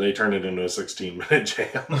 yeah. They turned it into a 16-minute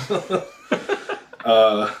jam.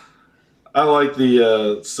 I like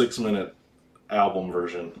the 6-minute album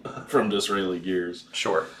version from Disraeli Gears.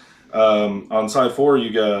 Sure. On side 4,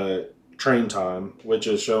 you got Train Time, which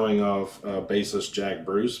is showing off bassist Jack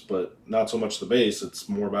Bruce, but not so much the bass. It's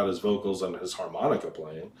more about his vocals and his harmonica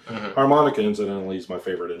playing. Harmonica, incidentally, is my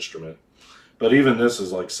favorite instrument. But even this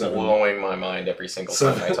is like 7. Blowing my mind every single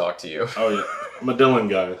time I talk to you. Oh yeah, I'm a Dylan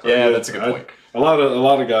guy. Yeah, that's a good point. A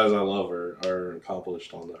lot of guys I love are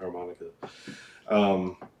accomplished on the harmonica.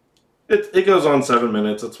 It goes on 7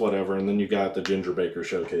 minutes. It's whatever, and then you got the Ginger Baker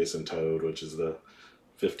showcase in Toad, which is the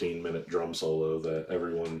 15-minute drum solo that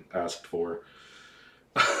everyone asked for.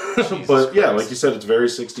 But yeah, like you said, it's very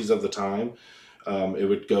 60s of the time. It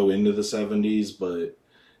would go into the 70s, but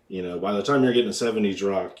you know, by the time you're getting a 70s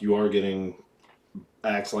rock, you are getting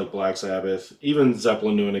acts like Black Sabbath, even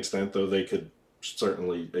Zeppelin to an extent, though they could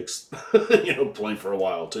certainly play for a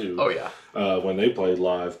while too. Oh yeah. When they played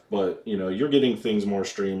live, but you're getting things more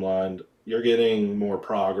streamlined. You're getting more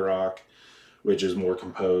prog rock, which is more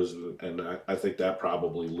composed, and I think that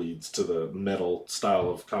probably leads to the metal style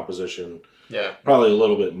of composition. Yeah. Probably a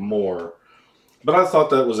little bit more. But I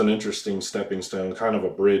thought that was an interesting stepping stone, kind of a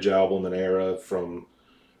bridge album and era from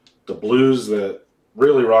the blues that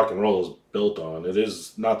really rock and roll is built on. It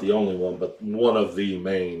is not the only one, but one of the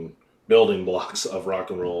main building blocks of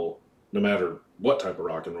rock and roll, no matter what type of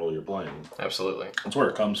rock and roll you're playing. Absolutely. That's where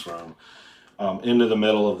it comes from. Into the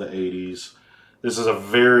middle of the 80s. This is a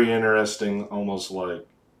very interesting, almost like,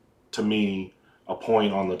 to me, a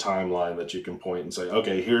point on the timeline that you can point and say,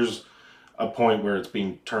 okay, here's a point where it's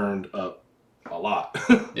being turned up a lot.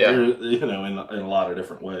 Yeah. in a lot of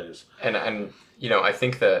different ways. And I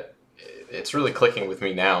think that it's really clicking with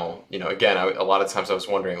me now. Again, a lot of times I was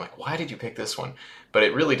wondering, like, why did you pick this one? But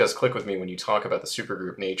it really does click with me when you talk about the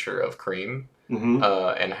supergroup nature of Cream,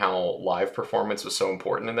 and how live performance was so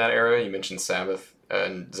important in that era. You mentioned Sabbath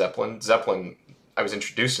and Zeppelin. Zeppelin, I was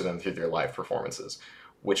introduced to them through their live performances,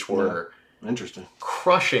 which were interesting,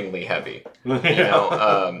 crushingly heavy. Like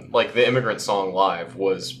the Immigrant Song live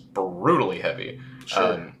was brutally heavy.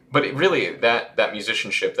 Sure. But it really, that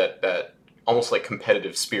musicianship, that almost like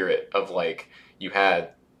competitive spirit of, like, you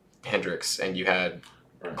had Hendrix and you had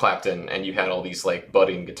Clapton and you had all these like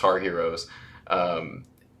budding guitar heroes,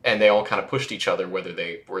 and they all kind of pushed each other, whether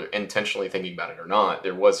they were intentionally thinking about it or not.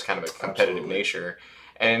 There was kind of a competitive nature,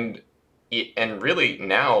 and really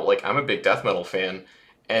now, like, I'm a big death metal fan,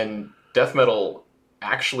 and death metal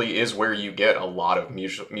actually is where you get a lot of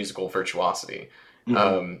musical virtuosity.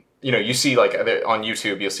 You see, like, on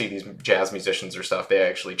YouTube, you'll see these jazz musicians or stuff, they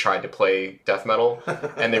actually tried to play death metal,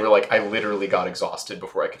 and they were like, I literally got exhausted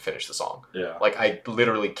before I could finish the song. Yeah. Like, I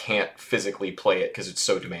literally can't physically play it because it's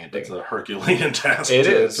so demanding. It's a Herculean task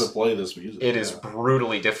to play this music. It is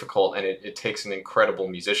brutally difficult, and it takes an incredible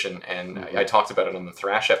musician, and I talked about it on the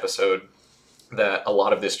Thrash episode, that a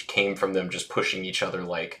lot of this came from them just pushing each other,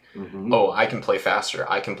 like, oh, I can play faster,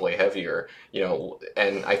 I can play heavier,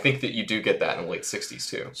 and I think that you do get that in the late 60s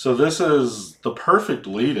too. So this is the perfect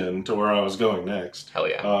lead-in to where I was going next. Hell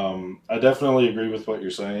yeah. I definitely agree with what you're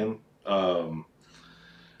saying.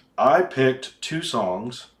 I picked two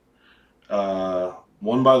songs,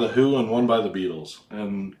 one by The Who and one by The Beatles,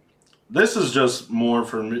 and this is just more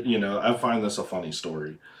for me, I find this a funny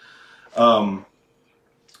story.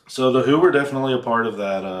 So The Who were definitely a part of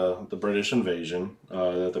that, the British invasion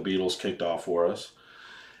that the Beatles kicked off for us.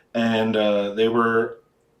 And they were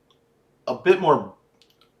a bit more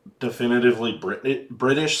definitively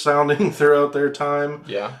British sounding throughout their time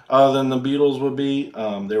than the Beatles would be.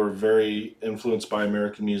 They were very influenced by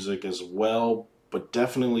American music as well, but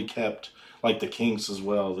definitely kept, like the Kinks as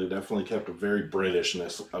well, they definitely kept a very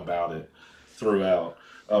Britishness about it throughout,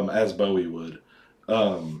 as Bowie would.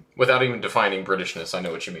 Without even defining Britishness, I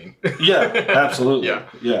know what you mean. Yeah, absolutely.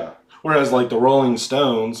 Yeah. Whereas, like, the Rolling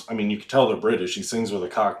Stones, I mean, you can tell they're British. He sings with a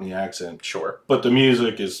Cockney accent. Sure. But the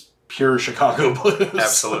music is pure Chicago blues.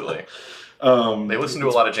 Absolutely. They listen to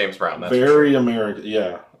a lot of James Brown. That's very American,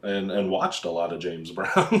 yeah. And watched a lot of James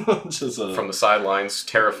Brown. From the sidelines,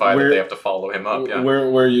 terrified that they have to follow him up. Yeah.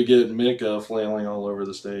 Where you get Mick flailing all over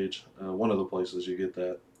the stage. One of the places you get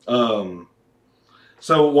that.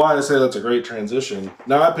 So why I say that's a great transition.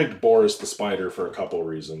 Now, I picked Boris the Spider for a couple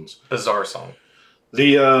reasons. Bizarre song.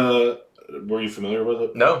 Were you familiar with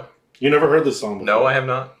it? No. You never heard this song before? No, I have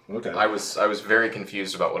not. Okay. I was very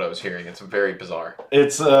confused about what I was hearing. It's very bizarre.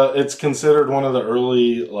 It's considered one of the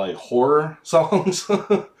early, like, horror songs.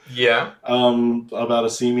 Yeah. About a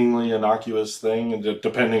seemingly innocuous thing,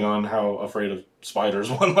 depending on how afraid of spiders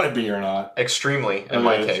one might be or not. Extremely, in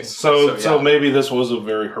my case. So maybe this was a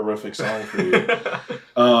very horrific song for you.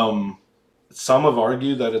 Some have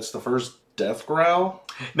argued that it's the first death growl.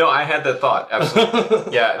 No, I had that thought.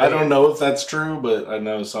 Absolutely. Yeah. I don't know if that's true, but I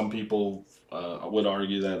know some people would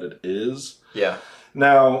argue that it is. Yeah.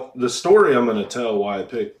 Now, the story I'm going to tell why I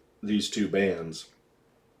picked these two bands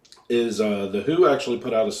is The Who actually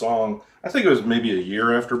put out a song, I think it was maybe a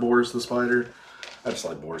year after Boris the Spider. I just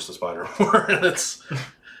like Boris the Spider more.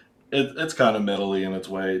 It's kind of metally in its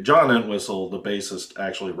way. John Entwistle, the bassist,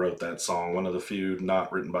 actually wrote that song, one of the few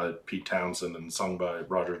not written by Pete Townsend and sung by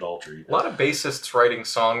Roger Daltrey. A lot of bassists writing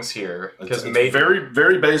songs here. It's very,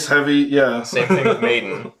 very bass heavy, yeah. Same thing with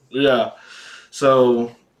Maiden. Yeah.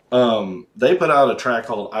 So they put out a track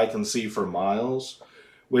called I Can See for Miles,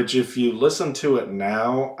 which if you listen to it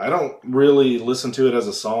now, I don't really listen to it as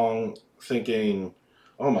a song thinking,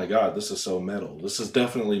 oh my God, this is so metal. This is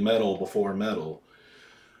definitely metal before metal.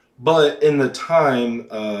 But in the time,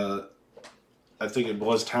 I think it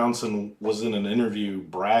was Townsend was in an interview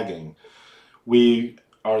bragging, "We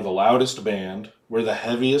are the loudest band. We're the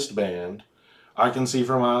heaviest band. I Can See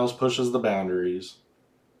for Miles pushes the boundaries.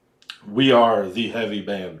 We are the heavy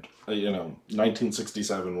band."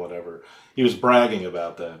 1967, whatever. He was bragging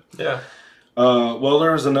about that. Yeah. Well,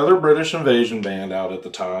 there was another British invasion band out at the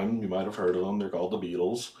time. You might have heard of them. They're called the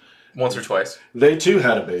Beatles. Once or twice. They too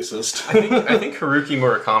had a bassist. I think Haruki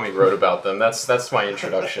Murakami wrote about them. That's my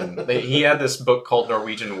introduction. He had this book called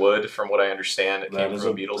Norwegian Wood, from what I understand. It came from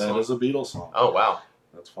a Beatles song. That is a Beatles song. Oh, wow.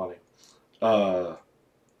 That's funny.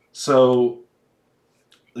 So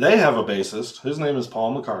they have a bassist. His name is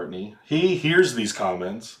Paul McCartney. He hears these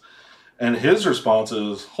comments, and his response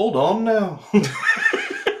is, "Hold on now.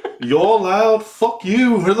 You're loud. Fuck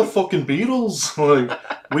you. We're the fucking Beatles." Like,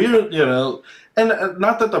 we're, and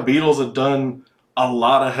not that the Beatles had done a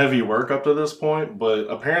lot of heavy work up to this point, but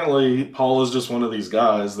apparently Paul is just one of these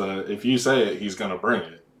guys that if you say it, he's going to bring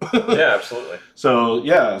it. Yeah, absolutely.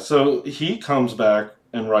 So he comes back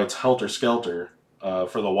and writes Helter Skelter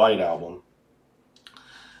for the White Album.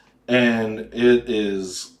 And it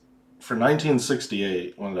is, for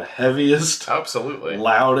 1968, one of the heaviest, absolutely,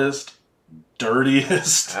 loudest,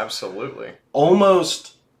 dirtiest. Absolutely.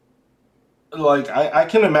 Almost, like, I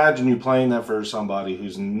can imagine you playing that for somebody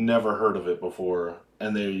who's never heard of it before,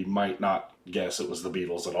 and they might not guess it was the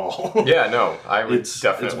Beatles at all. Yeah, no, I would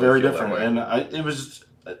definitely. It's very different, and it was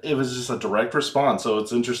just a direct response. So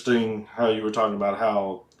it's interesting how you were talking about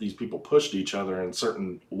how these people pushed each other in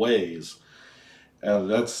certain ways.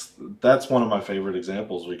 That's one of my favorite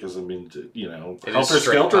examples because, I mean, Helter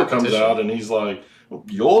Skelter comes out and he's like,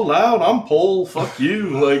 "You're loud, I'm Paul, fuck you."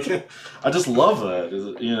 Like, I just love that,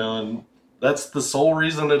 and that's the sole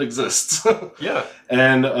reason it exists. Yeah.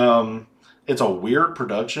 And it's a weird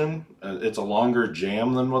production. It's a longer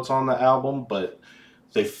jam than what's on the album, but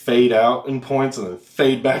they fade out in points and then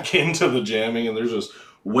fade back into the jamming, and there's just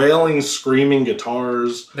wailing, screaming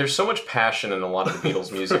guitars. There's so much passion in a lot of the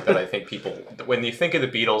Beatles music that I think people, when you think of the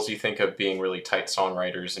Beatles, you think of being really tight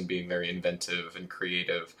songwriters and being very inventive and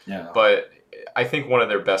creative. Yeah. But I think one of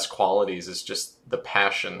their best qualities is just the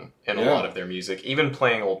passion in a lot of their music. Even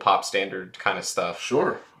playing old pop standard kind of stuff.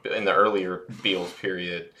 Sure. In the earlier Beatles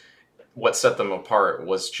period, what set them apart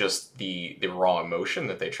was just the raw emotion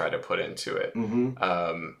that they tried to put into it.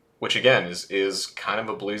 Mm-hmm. Which again is kind of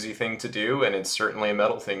a bluesy thing to do, and it's certainly a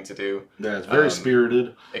metal thing to do. Yeah, it's very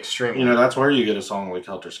spirited. Extremely. That's where you get a song like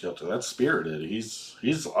Helter Skelter. That's spirited. He's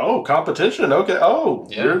competition. Okay.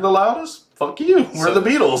 You're the loudest. Fuck you. We're the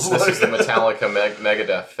Beatles. This is the Metallica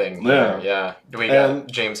Megadeth thing. Yeah. Yeah. We got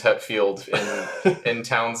James Hetfield in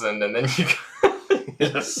Townsend, and then you got...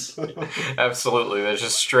 Yes. Absolutely. There's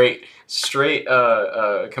just straight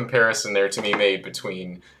comparison there to be made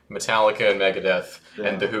between Metallica and Megadeth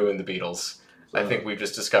and The Who and the Beatles. I think we've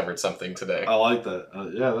just discovered something today. I like that.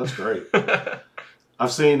 Yeah, that's great.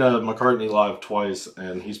 I've seen McCartney live twice,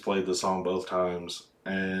 and he's played the song both times,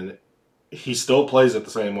 and he still plays it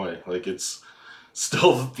the same way. Like, it's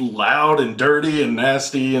still loud and dirty and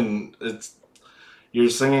nasty, and you're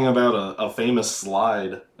singing about a famous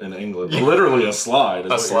slide in England. Literally a slide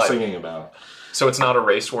is what you're singing about. So it's not a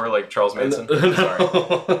race war like Charles Manson? Sorry.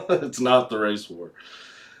 It's not the race war.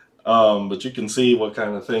 But you can see what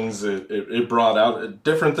kind of things it brought out,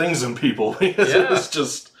 different things in people. It's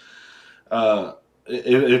just,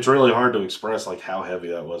 it's really hard to express like how heavy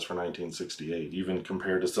that was for 1968, even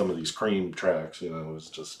compared to some of these Cream tracks. It was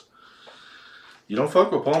just, you don't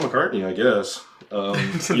fuck with Paul McCartney, I guess.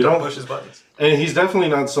 You don't push his buttons. And he's definitely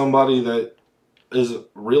not somebody that is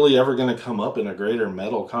really ever going to come up in a greater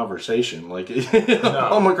metal conversation. Like,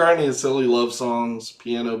 Paul McCartney has silly love songs,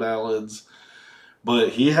 piano ballads. But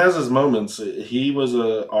he has his moments. He was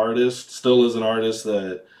an artist, still is an artist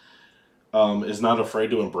that is not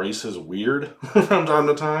afraid to embrace his weird from time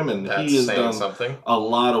to time. And he has done a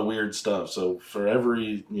lot of weird stuff. So for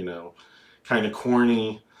every, kind of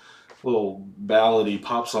corny little ballady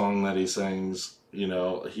pop song that he sings,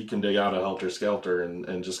 he can dig out a Helter Skelter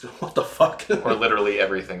and just go, what the fuck? Or literally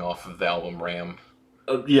everything off of the album Ram.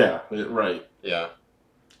 Yeah, right. Yeah.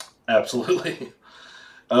 Absolutely.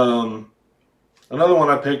 Another one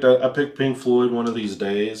I picked Pink Floyd, One of These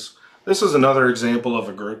Days. This is another example of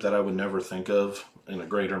a group that I would never think of in a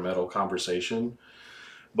greater metal conversation.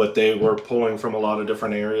 But they were pulling from a lot of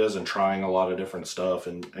different areas and trying a lot of different stuff.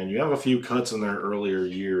 And you have a few cuts in their earlier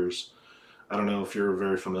years. I don't know if you're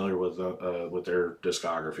very familiar with their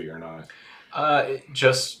discography or not.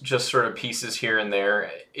 Just sort of pieces here and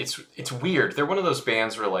there. It's weird. They're one of those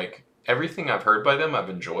bands where like everything I've heard by them I've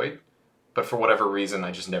enjoyed, but for whatever reason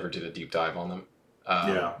I just never did a deep dive on them.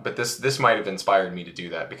 But this might have inspired me to do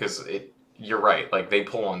that because you're right. Like, they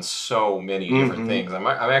pull on so many different things. I'm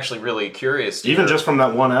actually really curious. Even just from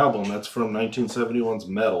that one album, that's from 1971's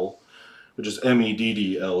Metal, which is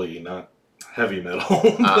Meddle, not heavy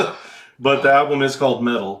metal. But the album is called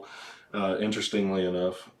Metal, interestingly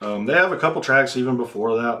enough. They have a couple tracks even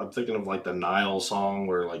before that. I'm thinking of like the Nile song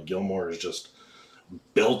where like Gilmour is just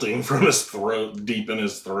belting from his throat, deep in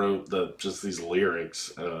his throat, just these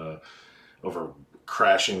lyrics over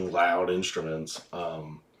crashing loud instruments.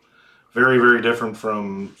 Very, very different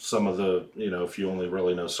from some of the, if you only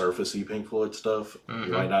really know surfacey Pink Floyd stuff,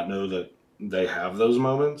 you might not know that they have those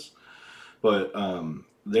moments. But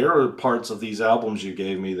there are parts of these albums you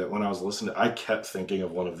gave me that when I was listening to, I kept thinking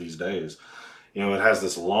of One of These Days. It has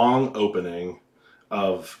this long opening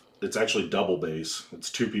it's actually double bass. It's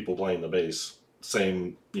two people playing the bass.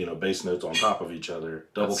 Same, bass notes on top of each other.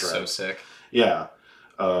 Double track. So sick. Yeah.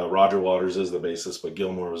 Roger Waters is the bassist, but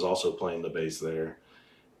Gilmour was also playing the bass there.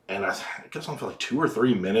 And it goes on for like 2 or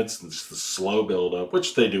 3 minutes. It's the slow build up,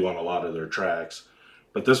 which they do on a lot of their tracks.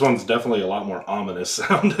 But this one's definitely a lot more ominous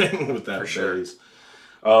sounding with that bass. Sure.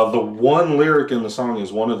 The one lyric in the song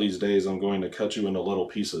is "One of these days I'm going to cut you into little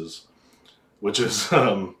pieces," which is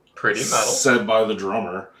pretty metal, said by the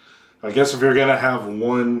drummer. I guess if you're gonna have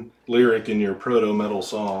one lyric in your proto metal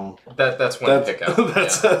song, that's one to pick out.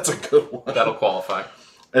 That's a good one. That'll qualify.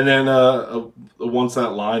 And then once that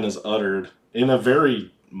line is uttered in a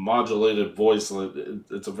very modulated voice,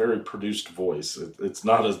 it's a very produced voice. It's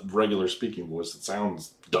not a regular speaking voice. It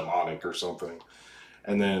sounds demonic or something.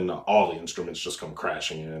 And then all the instruments just come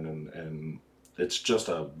crashing in, and it's just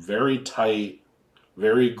a very tight,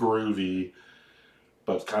 very groovy,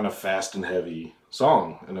 but kind of fast and heavy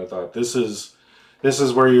song. And I thought this is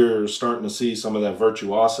where you're starting to see some of that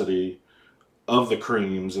virtuosity of the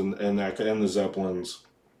Creams and the Zeppelins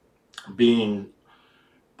being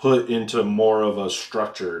put into more of a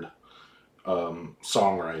structured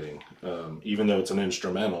songwriting. Even though it's an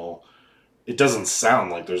instrumental, it doesn't sound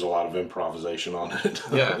like there's a lot of improvisation on it.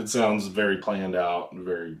 Yeah. It sounds very planned out and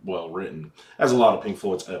very well written, as a lot of Pink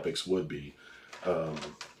Floyd's epics would be.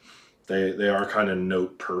 They are kind of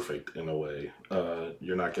note perfect in a way.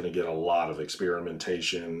 You're not going to get a lot of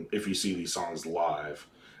experimentation if you see these songs live,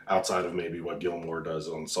 outside of maybe what Gilmour does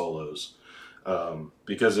on solos,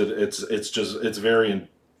 because it's very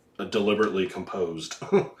deliberately composed.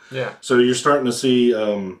 Yeah. So you're starting to see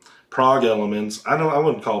prog elements. I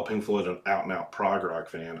wouldn't call Pink Floyd an out and out prog rock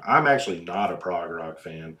fan. I'm actually not a prog rock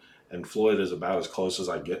fan, and Floyd is about as close as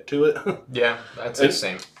I get to it. Yeah, that's the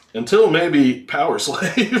same. Until maybe Power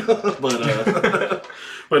Slave, but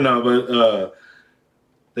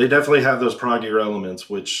they definitely have those proggier elements,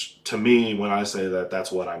 which to me, when I say that,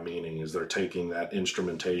 that's what I'm meaning, is they're taking that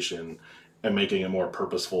instrumentation and making it more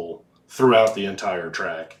purposeful throughout the entire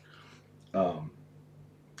track.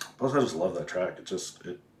 Plus, I just love that track. I just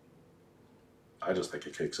think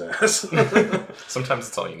it kicks ass. Sometimes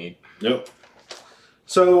it's all you need. Yep.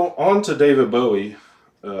 So on to David Bowie,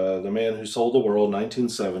 the man who sold the world,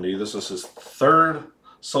 1970. This is his third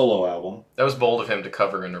solo album. That was bold of him to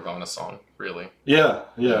cover a Nirvana song, really. Yeah.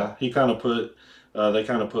 He kind of put, they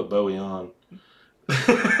kind of put Bowie on.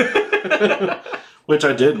 Which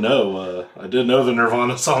I did know. I did know the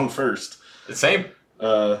Nirvana song first. The same.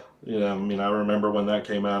 I remember when that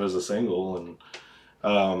came out as a single, and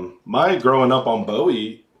my growing up on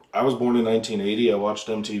Bowie, I was born in 1980. I watched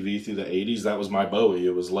MTV through the 80s. That was my Bowie.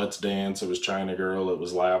 It was Let's Dance. It was China Girl. It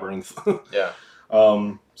was Labyrinth. Yeah.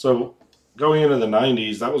 So going into the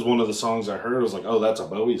 90s, that was one of the songs I heard. I was like, oh, that's a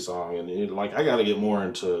Bowie song. And I got to get more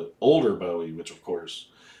into older Bowie, which of course,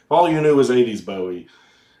 all you knew was 80s Bowie.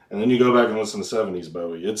 And then you go back and listen to 70s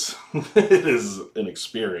Bowie. It is an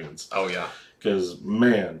experience. Oh, yeah. Because,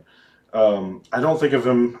 man, I don't think of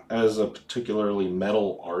him as a particularly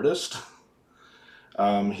metal artist.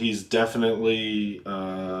 He's definitely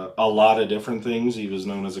a lot of different things. He was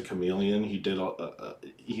known as a chameleon.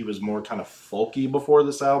 He was more kind of folky before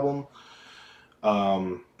this album.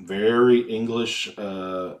 Very English.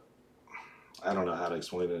 I don't know how to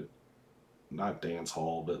explain it. Not dance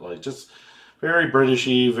hall, but just very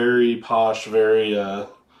Britishy, very posh, very I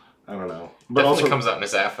don't know. But Definitely also comes out in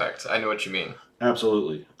his affect. I know what you mean.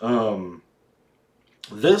 Absolutely.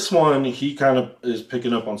 This one, he kind of is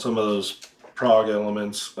picking up on some of those prog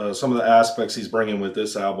elements. Some of the aspects he's bringing with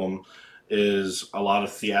this album is a lot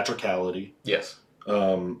of theatricality. Yes.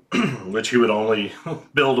 Which he would only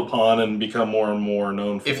build upon and become more and more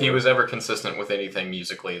known for. If he was ever consistent with anything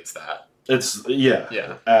musically, it's that.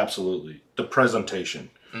 Yeah, absolutely. The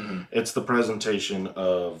presentation. Mm-hmm. It's the presentation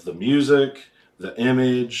of the music, the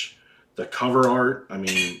image, the cover art. I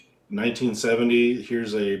mean, 1970,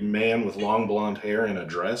 here's a man with long blonde hair in a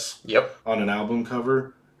dress Yep. on an album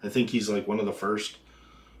cover. I think he's like one of the first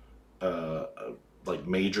like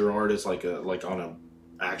major artists, like on a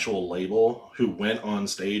actual label, who went on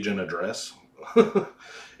stage in a dress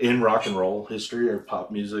in rock and roll history or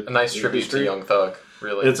pop music. A nice tribute history. to Young Thug,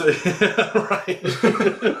 really. It's right.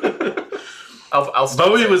 I'll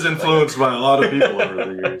Bowie was influenced by a lot of people over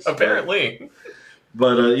the years. Apparently.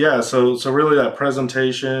 But yeah, so really that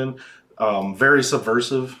presentation, very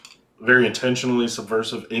subversive, very intentionally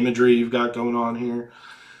subversive imagery you've got going on here.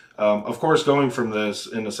 Of course, going from this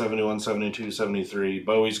into 71, 72, 73,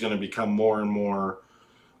 Bowie's going to become more and more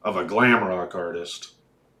of a glam rock artist,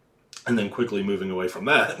 and then quickly moving away from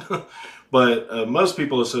that. But most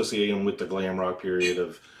people associate him with the glam rock period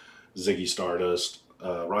of Ziggy Stardust,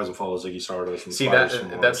 Rise and Fall of Ziggy Stardust. And See,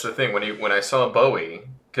 that's the thing. When I saw Bowie,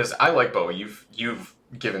 because I like Bowie, you've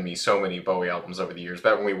given me so many Bowie albums over the years.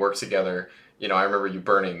 Back when we worked together, I remember you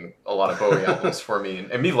burning a lot of Bowie albums for me,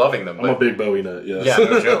 and me loving them. I'm a big Bowie nut, yes. Yeah,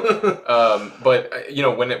 no joke.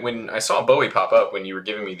 But when I saw Bowie pop up when you were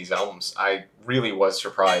giving me these albums, I really was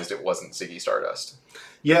surprised it wasn't Ziggy Stardust.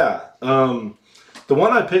 Yeah. The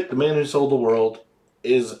one I picked, The Man Who Sold the World,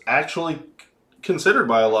 is actually considered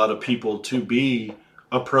by a lot of people to be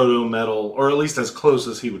a proto-metal, or at least as close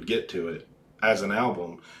as he would get to it as an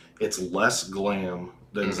album. It's less glam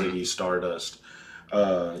than Ziggy Stardust.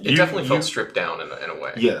 It definitely felt stripped down in a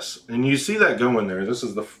way. Yes, and you see that going there. This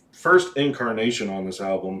is the first incarnation on this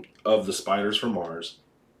album of the Spiders from Mars.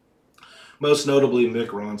 Most notably Mick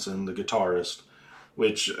Ronson, the guitarist,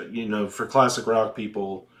 which, for classic rock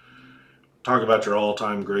people, talk about your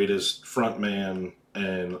all-time greatest frontman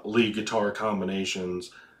and lead guitar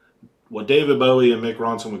combinations. What David Bowie and Mick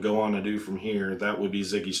Ronson would go on to do from here, that would be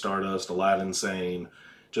Ziggy Stardust, Aladdin Sane,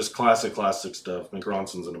 just classic stuff. Mick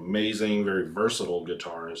Ronson's an amazing, very versatile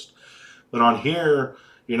guitarist. But on here,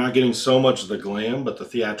 you're not getting so much of the glam, but the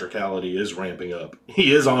theatricality is ramping up.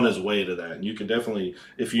 He is on his way to that. And you can definitely,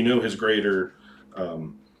 if you know his greater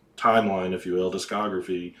timeline, if you will,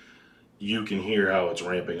 discography, you can hear how it's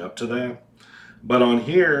ramping up to that. But on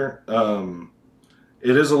here,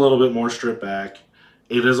 it is a little bit more stripped back.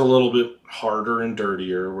 It is a little bit harder and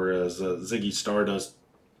dirtier, whereas Ziggy Stardust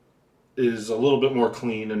is a little bit more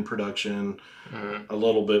clean in production, a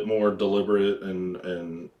little bit more deliberate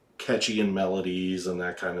and catchy in melodies and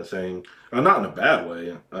that kind of thing. Not in a bad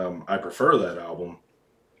way. I prefer that album.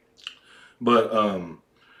 But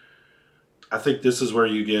I think this is where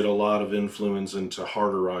you get a lot of influence into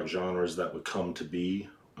harder rock genres that would come to be,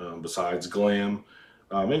 besides glam,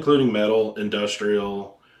 including metal,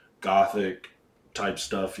 industrial, gothic type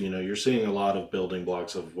stuff. You're seeing a lot of building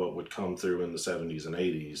blocks of what would come through in the 70s and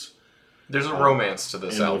 80s. There's a romance to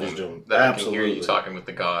this album that I can hear you talking with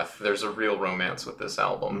the goth. There's a real romance with this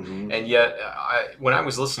album. And yet, when I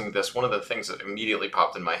was listening to this, one of the things that immediately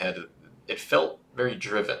popped in my head, it felt very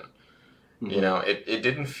driven. It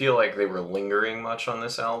didn't feel like they were lingering much on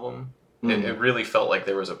this album. It really felt like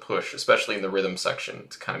there was a push, especially in the rhythm section,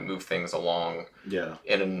 to kind of move things along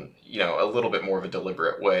in a little bit more of a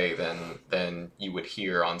deliberate way than you would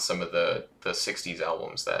hear on some of the 60s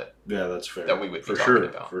albums that's fair. that we would be talking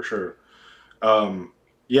about. For sure. Being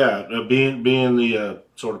the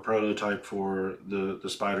sort of prototype for the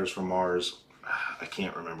Spiders from Mars, I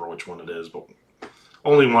can't remember which one it is, but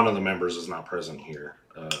only one of the members is not present here,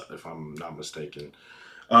 if I'm not mistaken.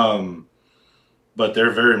 But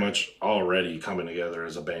they're very much already coming together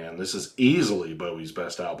as a band. This is easily Bowie's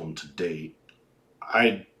best album to date.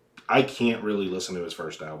 I can't really listen to his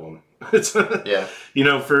first album. It's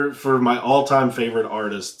for my all-time favorite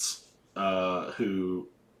artists who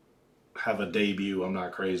have a debut I'm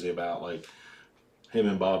not crazy about, like him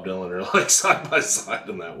and Bob Dylan are like side by side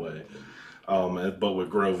in that way, but would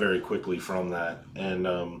grow very quickly from that. And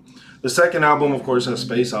the second album, of course, has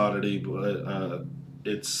Space Oddity, but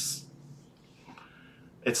it's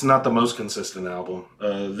not the most consistent album.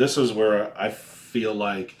 This is where I feel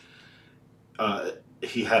like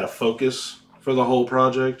he had a focus for the whole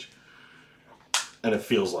project, and it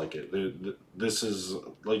feels like it. This is,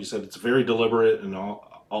 like you said, it's very deliberate in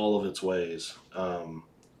all of its ways,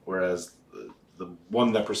 whereas the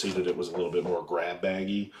one that preceded it was a little bit more grab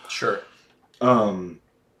baggy. Sure.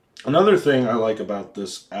 Another thing I like about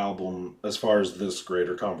this album, as far as this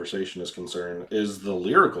greater conversation is concerned, is the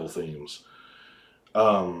lyrical themes.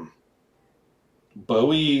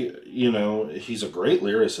 Bowie, he's a great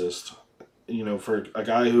lyricist. For a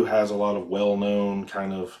guy who has a lot of well-known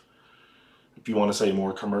kind of, if you want to say,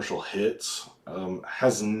 more commercial hits,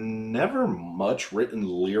 has never much written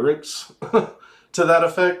lyrics to that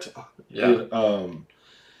effect. Yeah.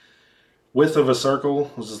 Width of a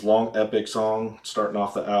Circle was this long epic song starting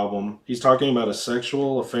off the album. He's talking about a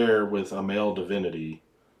sexual affair with a male divinity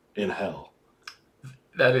in hell.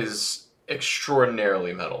 That is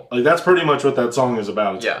extraordinarily metal. Like, that's pretty much what that song is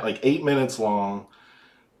about. It's Yeah. like 8 minutes long.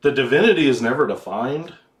 The divinity is never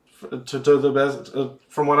defined to the best,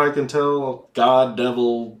 from what I can tell. God,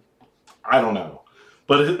 devil, I don't know.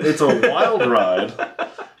 But it's a wild ride.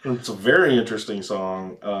 It's a very interesting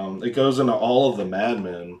song. It goes into all of the Mad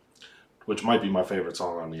Men, which might be my favorite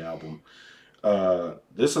song on the album.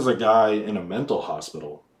 This is a guy in a mental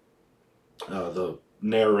hospital. The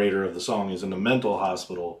narrator of the song is in a mental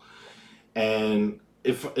hospital. And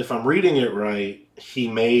if I'm reading it right, he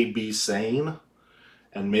may be sane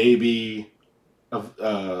and maybe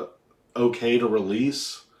okay to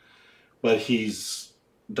release, but he's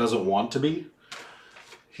doesn't want to be.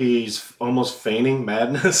 He's almost feigning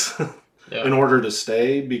madness Yeah. in order to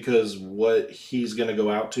stay, because what he's going to go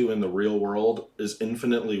out to in the real world is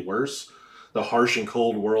infinitely worse. The harsh and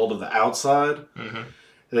cold world of the outside. Mm-hmm.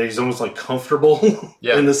 That he's almost like comfortable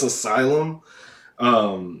Yeah. in this asylum.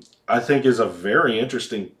 I think is a very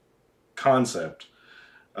interesting concept.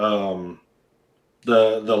 The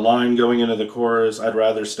line going into the chorus, "I'd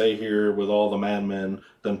rather stay here with all the madmen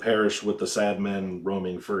than perish with the sad men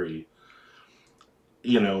roaming free."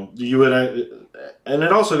 You know, you would, and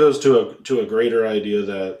it also goes to a greater idea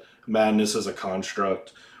that madness is a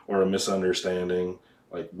construct or a misunderstanding.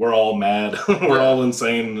 Like, we're all mad, we're Yeah. all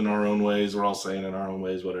insane in our own ways, we're all sane in our own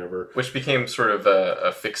ways, whatever. Which became sort of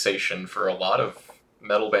a fixation for a lot of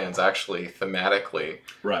metal bands, actually, thematically.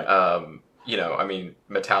 Right. You know, I mean,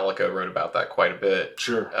 Metallica wrote about that quite a bit.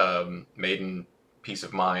 Sure. Maiden, Peace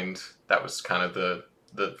of Mind, that was kind of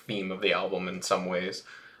the theme of the album in some ways.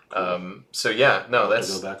 So yeah, no, I'll have to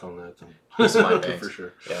that's go back on that then. Peace of Mind bands. For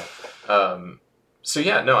sure. Yeah. So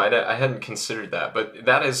yeah, no, I hadn't considered that, but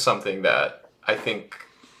that is something that I think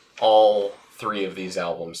all three of these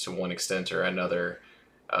albums, to one extent or another,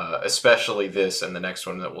 especially this and the next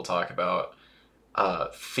one that we'll talk about,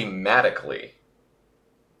 thematically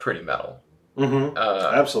pretty metal. Mm-hmm.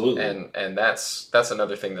 Absolutely. And that's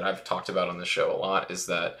another thing that I've talked about on the show a lot, is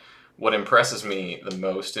that what impresses me the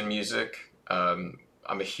most in music,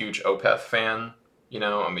 I'm a huge Opeth fan, you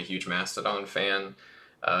know, I'm a huge Mastodon fan,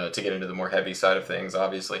 to get into the more heavy side of things,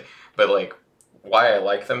 obviously. But, like, why I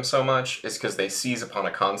like them so much is because they seize upon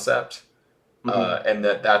a concept, and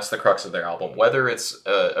that's the crux of their album. Whether it's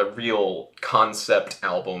a real concept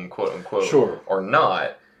album, quote unquote, Sure. or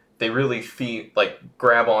not, they really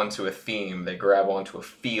grab onto a theme, they grab onto a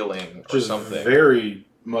feeling or Which is something. very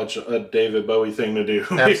much a David Bowie thing to do.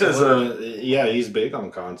 Absolutely. Because, yeah, he's big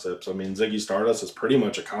on concepts. I mean, Ziggy Stardust is pretty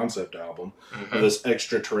much a concept album. Mhm. Of this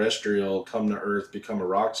extraterrestrial come to Earth, become a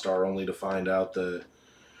rock star, only to find out that,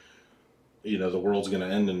 you know, the world's going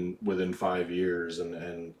to end within 5 years,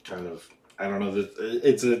 and kind of, I don't know, that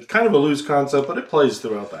it's a kind of a loose concept, but it plays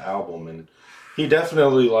throughout the album, and he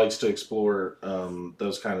definitely likes to explore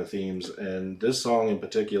those kind of themes. And this song in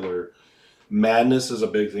particular, madness is a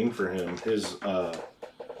big thing for him. His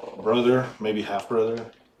brother, maybe half brother,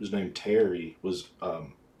 who's named Terry, was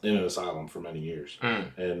in an asylum for many years,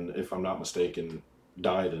 and if I'm not mistaken,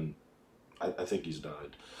 died. And I think he's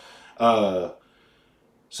died.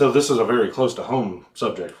 So this is a very close to home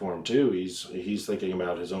subject for him too. He's thinking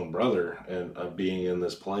about his own brother and being in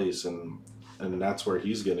this place, and that's where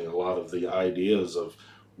he's getting a lot of the ideas of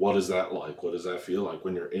what is that like? What does that feel like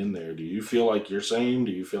when you're in there? Do you feel like you're sane?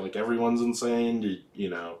 Do you feel like everyone's insane? You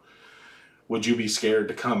know, would you be scared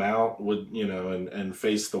to come out? Would you know and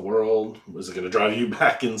face the world? Is it going to drive you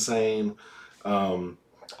back insane? A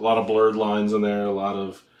lot of blurred lines in there. A lot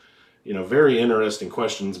of, you know, very interesting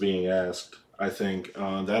questions being asked. I think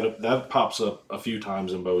that pops up a few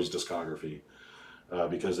times in Bowie's discography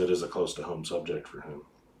because it is a close to home subject for him.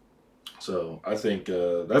 So I think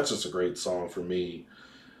that's just a great song for me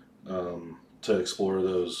to explore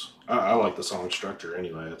those. I like the song structure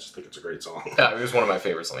anyway. I just think it's a great song. Yeah, it was one of my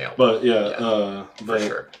favorites on the album. But yeah, for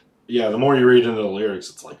sure. Yeah, the more you read into the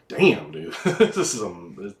lyrics, it's like, damn, dude, this is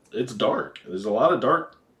it's dark. There's a lot of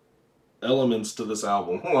dark elements to this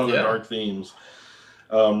album. A lot of dark themes.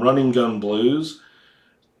 Running Gun Blues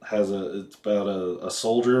it's about a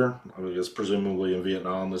soldier, I guess presumably in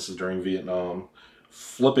Vietnam. This is during Vietnam,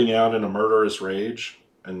 flipping out in a murderous rage,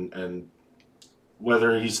 and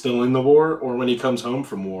whether he's still in the war or when he comes home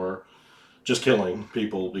from war, just killing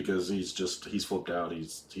people because he's flipped out.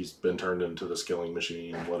 He's been turned into this killing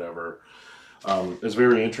machine, whatever. It's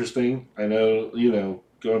very interesting. I know, you know,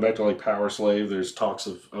 going back to like Power Slave, there's talks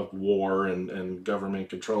of war and government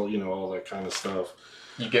control, you know, all that kind of stuff.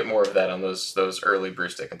 You get more of that on those early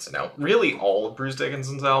Bruce Dickinson albums. Really, all of Bruce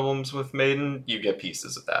Dickinson's albums with Maiden, you get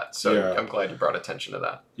pieces of that. So Yeah. I'm glad you brought attention to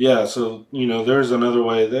that. Yeah, so, there's another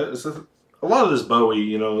way that a lot of this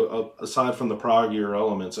Bowie, aside from the proggier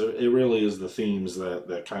elements, it really is the themes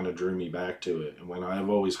that kind of drew me back to it. And when I've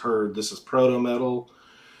always heard this is proto metal,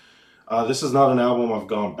 this is not an album I've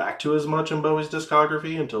gone back to as much in Bowie's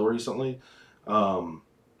discography until recently.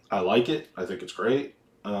 I like it. I think it's great.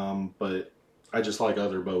 But I just like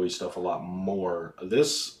other Bowie stuff a lot more.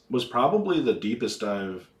 This was probably the deepest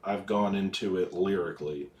I've gone into it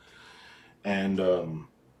lyrically. And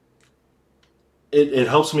it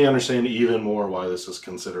helps me understand even more why this is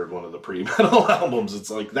considered one of the pre-metal albums. It's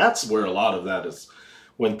like, that's where a lot of that is.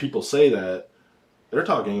 When people say that, they're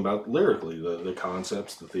talking about lyrically, the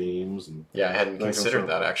concepts, the themes. And yeah, I hadn't considered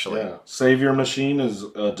that, actually. Yeah. Savior Machine is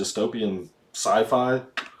a dystopian sci-fi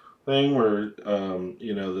thing where,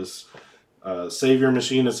 this Savior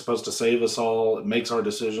Machine is supposed to save us all. It makes our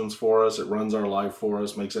decisions for us. It runs our life for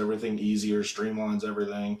us, makes everything easier, streamlines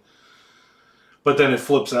everything. But then it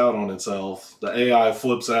flips out on itself. The AI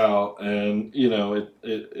flips out, and,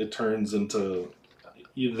 it turns into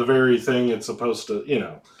the very thing it's supposed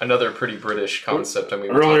to, Another pretty British concept.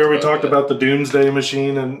 Earlier we talked about the Doomsday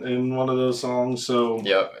Machine in one of those songs, so...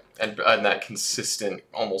 Yeah, and that consistent,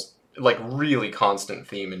 almost, like, really constant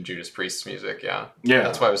theme in Judas Priest's music, yeah. Yeah.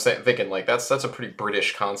 That's why I was thinking, like, that's a pretty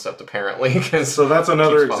British concept, apparently. So that's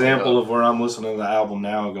another example of where I'm listening to the album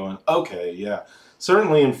now and going, okay, yeah.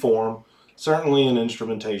 Certainly in form, certainly in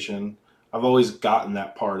instrumentation. I've always gotten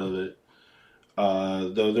that part of it,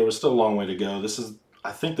 though there was still a long way to go. This is...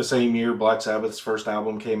 I think the same year Black Sabbath's first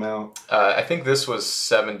album came out. I think this was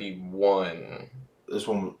 71. This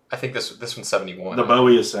one... I think this one's 71. The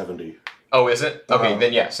Bowie is 70. Oh, is it? Okay,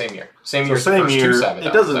 then yeah, same year. Same year. Same first year. Two Sabbath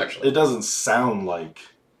albums, actually. It doesn't sound like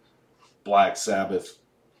Black Sabbath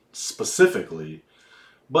specifically,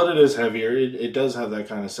 but it is heavier. It does have that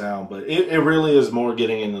kind of sound, but it really is more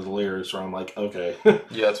getting into the lyrics where I'm like, okay, yeah,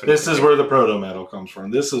 that's what this is where the proto-metal comes from.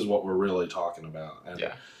 This is what we're really talking about. And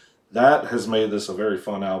yeah. That has made this a very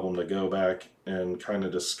fun album to go back and kind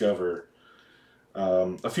of discover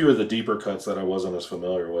a few of the deeper cuts that I wasn't as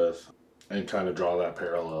familiar with and kind of draw that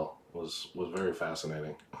parallel was very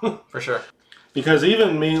fascinating. For sure. Because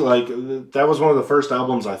even me, like, that was one of the first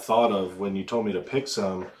albums I thought of when you told me to pick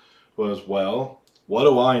some was, well, what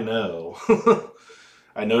do I know?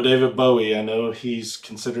 I know David Bowie. I know he's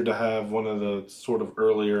considered to have one of the sort of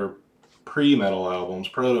earlier pre-metal albums,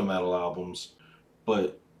 proto-metal albums,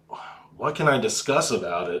 but what can I discuss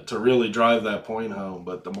about it to really drive that point home?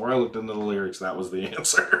 But the more I looked into the lyrics, that was the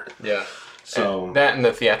answer. Yeah. So and that and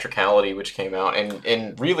the theatricality which came out,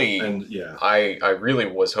 and really, yeah, I really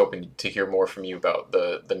was hoping to hear more from you about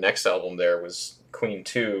the next album. There was Queen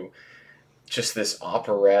 2, just this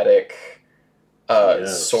operatic,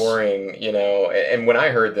 soaring, and when I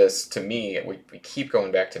heard this, to me, we keep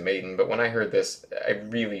going back to Maiden, but when I heard this, I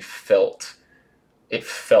really felt. It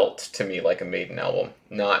felt to me like a Maiden album.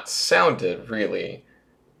 Not sounded, really.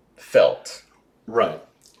 Felt. Right.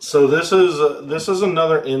 So this is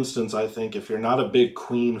another instance, I think, if you're not a big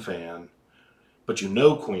Queen fan, but you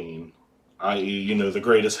know Queen, i.e., the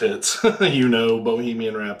greatest hits,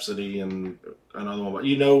 Bohemian Rhapsody and another one, but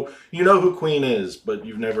you know who Queen is, but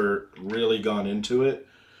you've never really gone into it.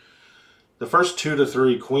 The first 2 to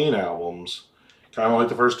 3 Queen albums, kind of like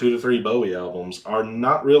the first 2 to 3 Bowie albums, are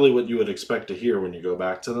not really what you would expect to hear when you go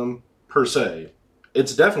back to them, per se.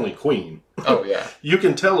 It's definitely Queen. Oh, yeah. You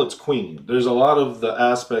can tell it's Queen. There's a lot of the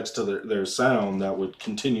aspects to their sound that would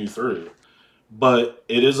continue through. But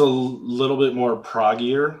it is a little bit more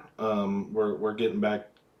proggier. We're getting back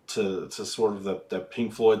to sort of the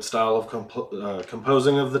Pink Floyd style of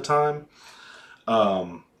composing of the time.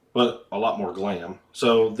 But a lot more glam.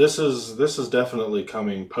 So this is definitely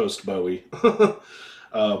coming post Bowie,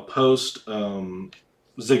 post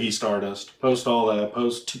Ziggy Stardust, post all that,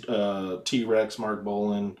 post T-Rex, Mark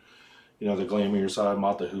Bolan, the glamier side,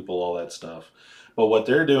 Mott the Hoople, all that stuff. But what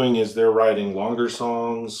they're doing is they're writing longer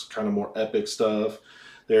songs, kind of more epic stuff.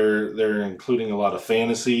 They're including a lot of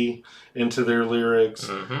fantasy into their lyrics,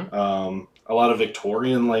 mm-hmm. A lot of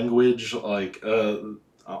Victorian language, like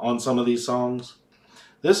on some of these songs.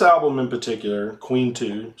 This album in particular, Queen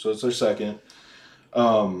 2, so it's their second,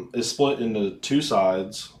 is split into 2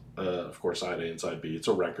 sides. Of course, side A and side B. It's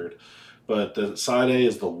a record. But the side A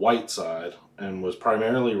is the white side and was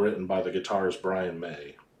primarily written by the guitarist Brian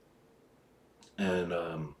May. And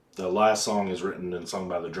the last song is written and sung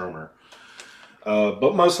by the drummer.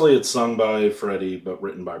 But mostly it's sung by Freddie, but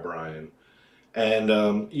written by Brian.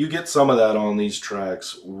 And you get some of that on these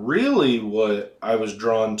tracks. Really, what I was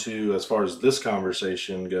drawn to as far as this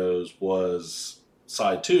conversation goes was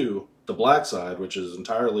side two, the Black Side, which is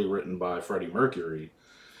entirely written by Freddie Mercury.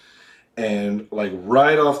 And like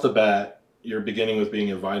right off the bat, you're beginning with being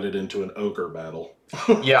invited into an ochre battle.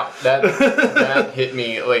 Yeah, that hit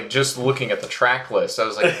me, like, just looking at the track list. I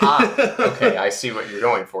was like, okay, I see what you're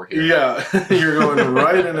going for here. Yeah, you're going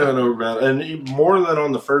right into an ochre battle. And more than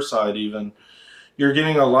on the first side, even, you're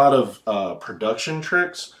getting a lot of production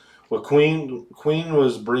tricks. What Queen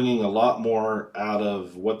was bringing a lot more out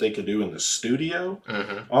of what they could do in the studio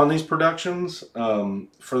on these productions.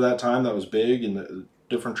 For that time, that was big, and the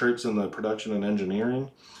different tricks in the production and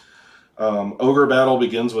engineering. Ogre Battle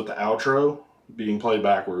begins with the outro being played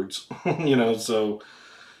backwards, so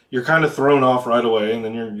you're kind of thrown off right away, and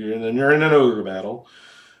then you're in an ogre battle.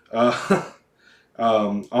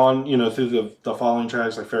 Through the following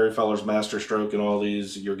tracks like Fairy Feller's Masterstroke and all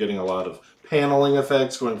these, you're getting a lot of paneling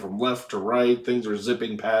effects going from left to right. Things are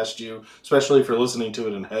zipping past you, especially if you're listening to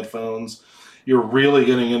it in headphones. You're really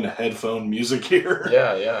getting into headphone music here.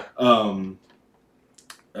 Yeah. And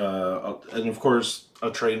of course, a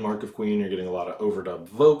trademark of Queen, you're getting a lot of overdubbed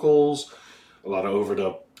vocals, a lot of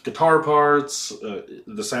overdubbed guitar parts.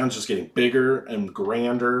 The sound's just getting bigger and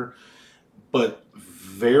grander, but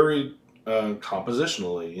very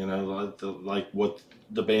compositionally, like what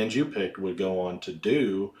the band you picked would go on to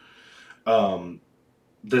do.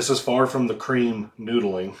 This is far from the Cream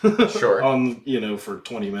noodling. Sure. For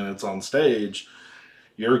 20 minutes on stage.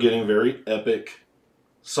 You're getting very epic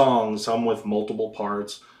songs, some with multiple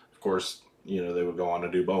parts. Of course, they would go on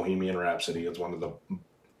to do Bohemian Rhapsody. It's one of the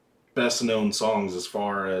best known songs as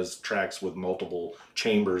far as tracks with multiple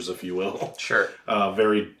chambers, if you will. Sure.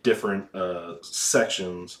 Very different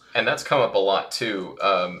sections. And that's come up a lot too.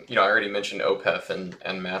 I already mentioned Opeth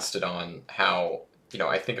and Mastodon, how,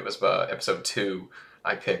 I think it was episode 2,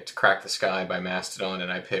 I picked Crack the Sky by Mastodon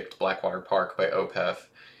and I picked Blackwater Park by Opeth.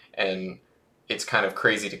 And it's kind of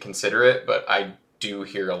crazy to consider it, but I do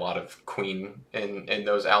hear a lot of Queen in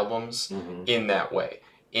those albums in that way.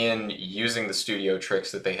 In using the studio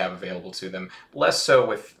tricks that they have available to them. Less so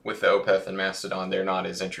with the Opeth and Mastodon. They're not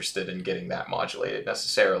as interested in getting that modulated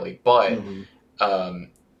necessarily, but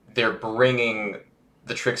they're bringing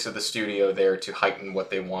the tricks of the studio there to heighten what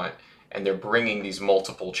they want, and they're bringing these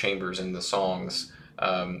multiple chambers in the songs,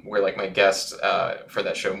 where like my guest for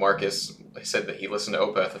that show, Marcus, said that he listened to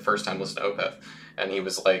Opeth, the first time listened to Opeth, and he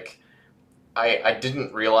was like, I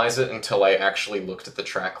didn't realize it until I actually looked at the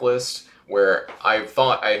track list, where I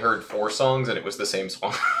thought I heard 4 songs and it was the same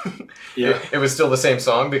song. Yeah. It was still the same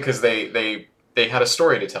song because they had a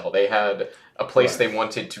story to tell. They had a place they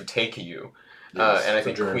wanted to take you. Yes, and I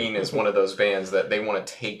think Queen is one of those bands that they want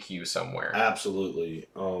to take you somewhere. Absolutely.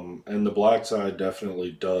 And the Black Side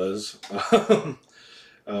definitely does.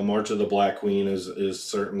 March of the Black Queen is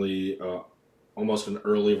certainly almost an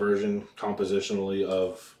early version compositionally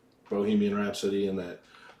of Bohemian Rhapsody, and that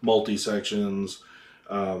multi-sections.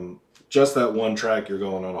 Just that one track, you're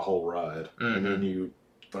going on a whole ride, and then you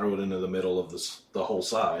throw it into the middle of the whole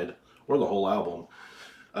side or the whole album.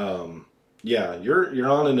 You're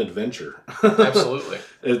on an adventure. Absolutely,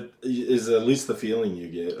 it is at least the feeling you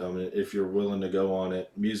get. If you're willing to go on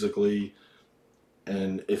it musically,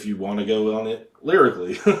 and if you want to go on it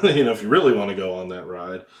lyrically, if you really want to go on that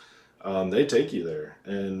ride, they take you there,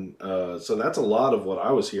 and so that's a lot of what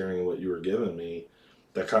I was hearing and what you were giving me.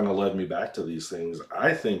 That kind of led me back to these things.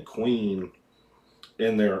 I think Queen,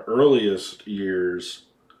 in their earliest years,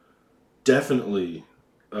 definitely,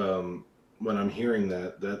 when I'm hearing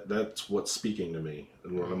that's what's speaking to me.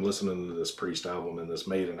 And when I'm listening to this Priest album and this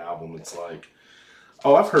Maiden album, it's like,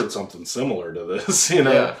 oh, I've heard something similar to this,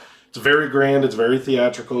 Yeah. It's very grand, it's very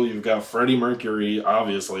theatrical. You've got Freddie Mercury,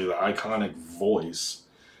 obviously the iconic voice.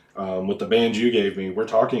 With the band you gave me, we're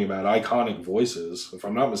talking about iconic voices. If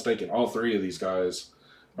I'm not mistaken, all 3 of these guys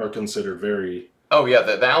are considered very... Oh yeah,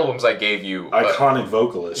 the albums I gave you... iconic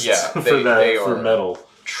vocalists. Yeah, they are for metal.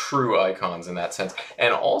 True icons in that sense.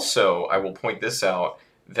 And also, I will point this out,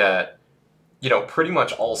 that, pretty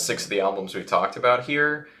much all 6 of the albums we've talked about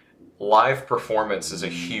here, live performance is a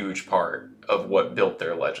huge part of what built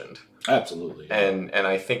their legend. Absolutely. And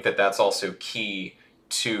I think that that's also key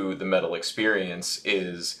to the metal experience,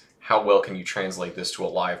 is how well can you translate this to a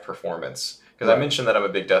live performance? Because I mentioned that I'm a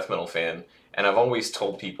big death metal fan, and I've always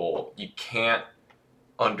told people you can't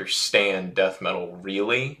understand death metal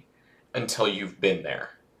really until you've been there,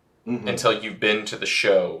 until you've been to the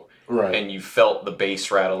show, and you felt the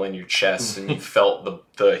bass rattle in your chest, and you felt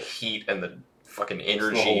the heat and the fucking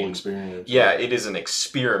energy. It's the whole experience. Yeah, it is an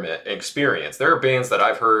experience. There are bands that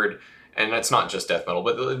I've heard, and it's not just death metal,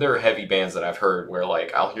 but there are heavy bands that I've heard where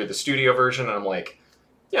like I'll hear the studio version and I'm like,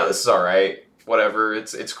 yeah, this is all right, whatever,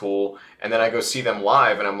 it's cool, and then I go see them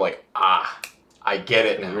live and I'm like, I get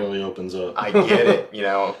it now. It really opens up. I get it, you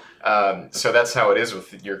know. So that's how it is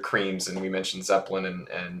with your Creams, and we mentioned Zeppelin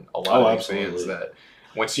and a lot of these bands that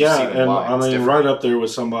once you see them live, I mean, different. Right up there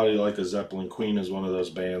with somebody like a Zeppelin. Queen is one of those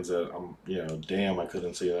bands that damn, I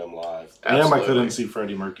couldn't see them live. Absolutely. Damn, I couldn't see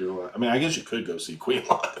Freddie Mercury live. I mean, I guess you could go see Queen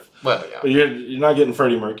live. Well, yeah. But you're not getting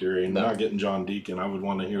Freddie Mercury and you're not getting John Deacon. I would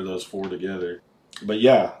want to hear those four together. But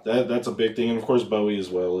yeah, that's a big thing. And of course, Bowie as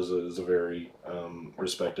well is a very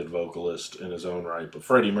respected vocalist in his own right. But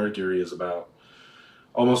Freddie Mercury is about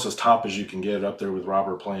almost as top as you can get, up there with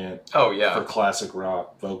Robert Plant. Oh, yeah. For classic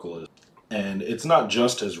rock vocalist. And it's not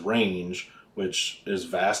just his range, which is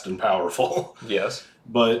vast and powerful. Yes.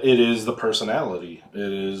 But it is the personality.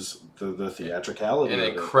 It is the theatricality. And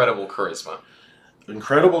incredible charisma.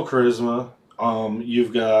 Incredible charisma.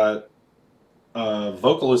 You've got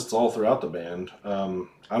vocalists all throughout the band.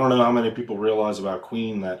 I don't know how many people realize about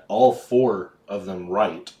Queen that all four of them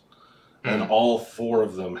write, and all four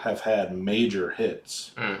of them have had major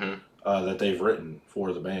hits that they've written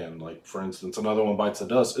for the band. Like, for instance, Another One Bites the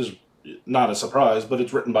Dust is not a surprise, but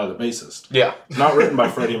it's written by the bassist. Yeah. It's not written by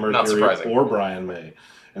Freddie Mercury surprising. or Brian May.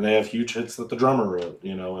 And they have huge hits that the drummer wrote,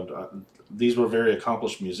 and these were very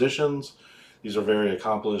accomplished musicians. These are very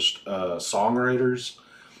accomplished songwriters.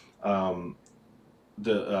 Taylor,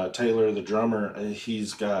 the drummer,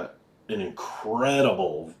 he's got an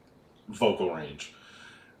incredible vocal range.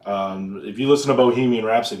 If you listen to Bohemian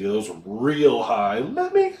Rhapsody, those real high,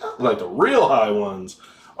 like the real high ones,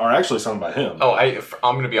 are actually sung by him. Oh,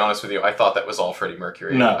 I'm going to be honest with you. I thought that was all Freddie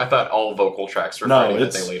Mercury. No. I thought all vocal tracks were Freddie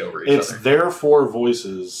that they laid over each other. It's their four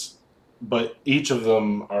voices, but each of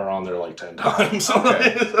them are on there like 10 times.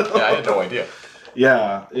 Okay. Yeah, I had no idea.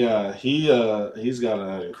 Yeah. He's got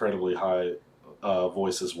an incredibly high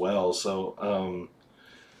voice as well. So,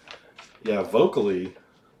 vocally,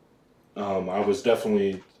 I was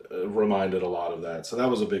definitely reminded a lot of that. So that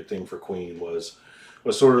was a big thing for Queen was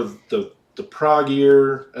sort of the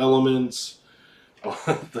proggier elements,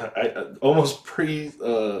 almost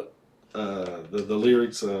the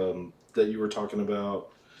lyrics that you were talking about.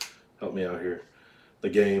 Help me out here. The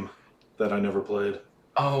game that I never played.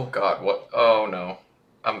 Oh God, what? Oh no,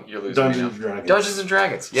 you're losing Dungeons me now. and Dragons. Dungeons and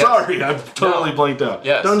Dragons. Yes. Sorry, I've totally blanked out.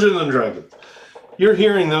 Yes. Dungeons and Dragons. You're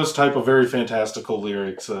hearing those type of very fantastical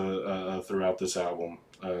lyrics throughout this album,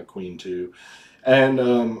 Queen 2. And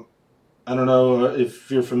I don't know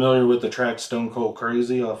if you're familiar with the track Stone Cold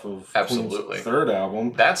Crazy off of Absolutely. Queen's third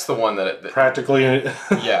album. That's the one that practically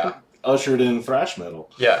yeah. ushered in thrash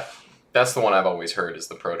metal. Yeah. That's the one I've always heard is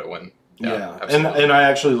the proto one. Yeah. And I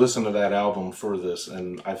actually listened to that album for this,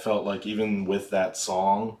 and I felt like even with that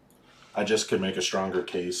song, I just could make a stronger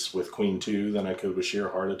case with Queen 2 than I could with Sheer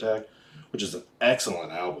Heart Attack, which is an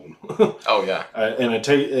excellent album. Oh, yeah. And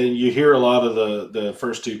you hear a lot of the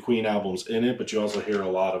first two Queen albums in it, but you also hear a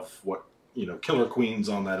lot of what, Killer Queen's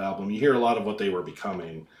on that album. You hear a lot of what they were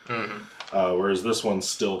becoming. Mm-hmm. Whereas this one's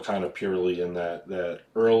still kind of purely in that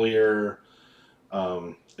earlier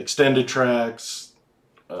extended tracks,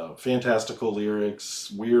 fantastical lyrics,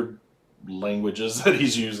 weird languages that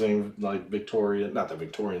he's using, like Victorian. Not that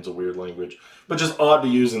Victorian's a weird language, but just odd to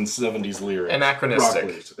use in 70s lyrics.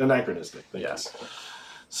 Anachronistic. Anachronistic. Thank yes. you.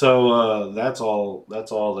 So that's all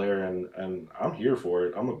there, and I'm here for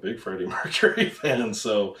it. I'm a big Freddie Mercury fan,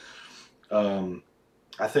 so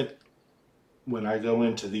I think when I go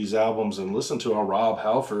into these albums and listen to a Rob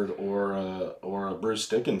Halford or a Bruce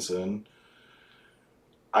Dickinson,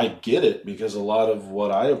 I get it because a lot of what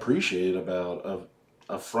I appreciate about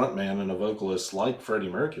a frontman and a vocalist like Freddie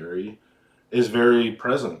Mercury is very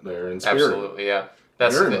present there in spirit. Absolutely, yeah.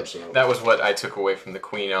 That was what I took away from the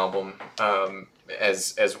Queen album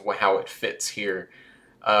as how it fits here.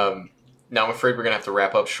 Now I'm afraid we're going to have to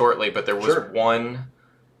wrap up shortly, but there was one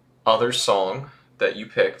other song that you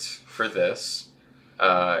picked for this,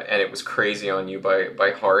 and it was Crazy on You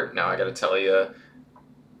by Heart. Now I got to tell you,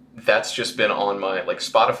 that's just been on my,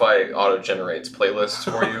 Spotify auto-generates playlists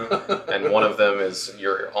for you, and one of them is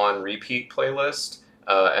your on repeat playlist,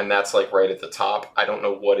 and that's right at the top. I don't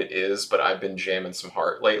know what it is, but I've been jamming some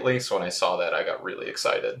Heart lately, so when I saw that, I got really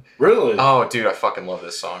excited. Really? Oh, dude, I fucking love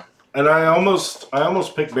this song. And I almost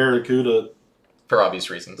picked Barracuda. For obvious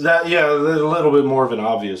reasons. A little bit more of an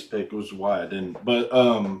obvious pick was why I didn't. But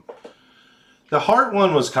the Heart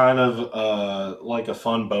one was kind of like a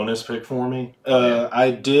fun bonus pick for me.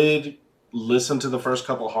 I did listen to the first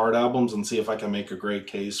couple Heart albums and see if I can make a great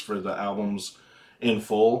case for the albums in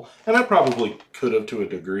full. And I probably could have to a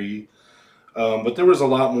degree. But there was a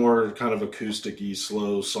lot more kind of acoustic-y,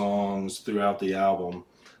 slow songs throughout the album.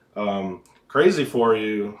 Crazy for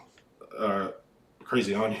You,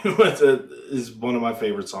 Crazy on You is one of my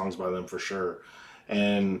favorite songs by them for sure.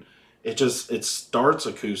 And it starts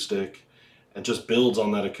acoustic and just builds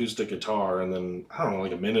on that acoustic guitar. And then, I don't know,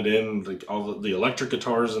 like a minute in, like all the electric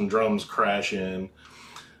guitars and drums crash in.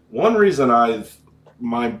 One reason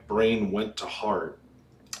my brain went to Heart,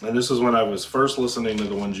 and this is when I was first listening to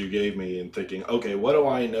the ones you gave me and thinking, okay, what do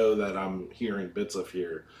I know that I'm hearing bits of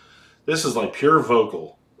here? This is like pure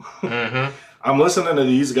vocal. Mm-hmm. I'm listening to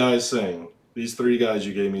these guys sing, these three guys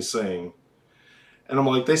you gave me sing, and I'm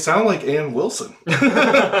like, they sound like Ann Wilson.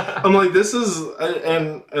 I'm like, this is,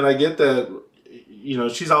 and I get that, you know,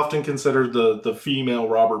 she's often considered the female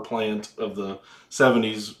Robert Plant of the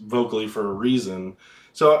 70s vocally for a reason.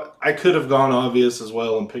 So I could have gone obvious as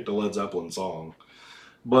well and picked a Led Zeppelin song.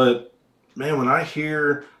 But man, when I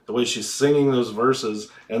hear the way she's singing those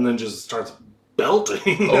verses and then just starts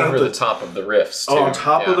belting over the top of the riffs, too. On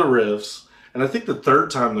top of the riffs. And I think the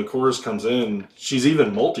third time the chorus comes in, she's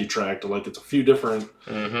even multi-tracked. Like it's a few different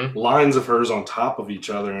lines of hers on top of each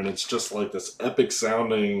other, and it's just like this epic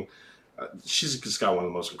sounding. She's just got one of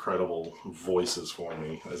the most incredible voices for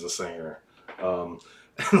me as a singer.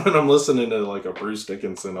 And when I'm listening to like a Bruce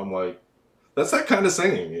Dickinson, I'm like, that's that kind of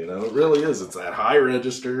singing, you know? It really is. It's that high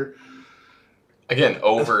register. Again,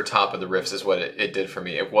 over top of the riffs is what it did for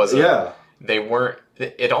me. It wasn't. Yeah. They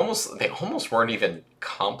almost weren't even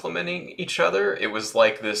complimenting each other. It was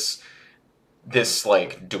like this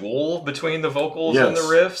like duel between the vocals and the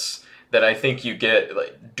riffs that I think you get.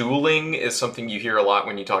 Like, dueling is something you hear a lot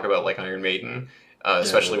when you talk about like Iron Maiden,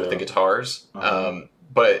 especially with the guitars.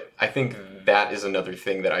 But I think that is another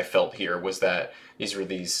thing that I felt here was that these were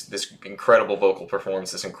this incredible vocal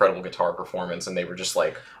performance, this incredible guitar performance, and they were just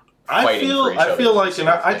like I feel like, and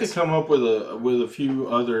I could come up with a few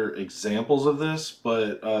other examples of this,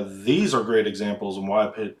 but these are great examples, and why I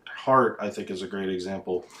picked Heart, I think, is a great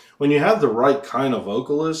example. When you have the right kind of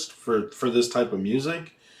vocalist for this type of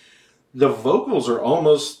music, the vocals are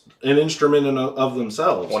almost an instrument of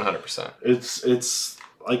themselves. 100%. It's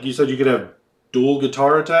like you said, you could have dual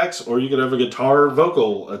guitar attacks, or you could have a guitar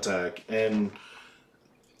vocal attack, and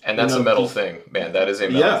that's a metal thing, man. That is a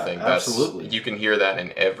metal thing. Absolutely. You can hear that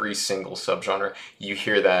in every single subgenre. You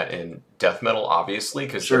hear that in death metal, obviously,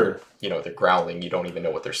 because they're growling. You don't even know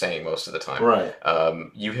what they're saying most of the time. Right.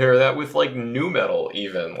 You hear that with like nu metal,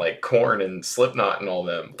 even like Korn and Slipknot and all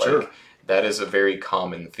them. Like, that is a very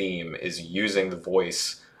common theme: is using the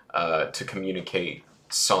voice to communicate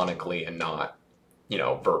sonically and not,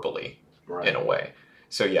 verbally in a way.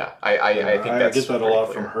 So yeah, I think that's I get that a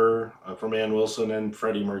lot from her, from Ann Wilson and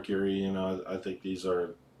Freddie Mercury. I think these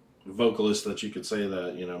are vocalists that you could say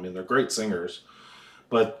that, they're great singers,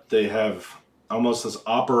 but they have almost this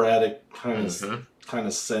operatic kind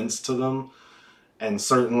of sense to them, and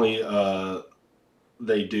certainly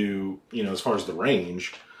they do, as far as the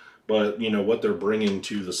range, but what they're bringing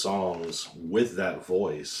to the songs with that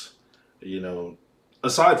voice,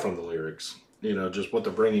 aside from the lyrics. Just what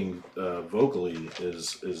they're bringing vocally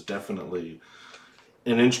is definitely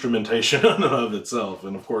an instrumentation of itself.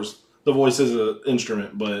 And of course, the voice is an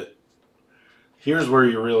instrument, but here's where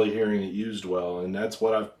you're really hearing it used well. And that's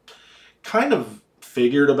what I've kind of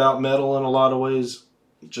figured about metal in a lot of ways,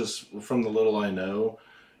 just from the little I know,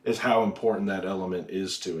 is how important that element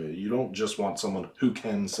is to it. You don't just want someone who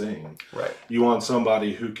can sing. Right. You want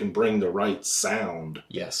somebody who can bring the right sound.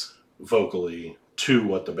 Yes. Vocally to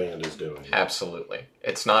what the band is doing. Absolutely.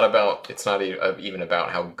 It's not even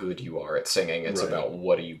about how good you are at singing. It's about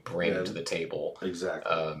what do you bring to the table.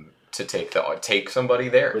 Exactly. To take somebody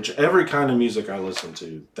there. Which every kind of music I listen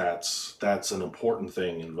to, that's an important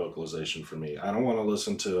thing in vocalization for me. I don't want to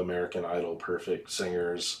listen to American Idol perfect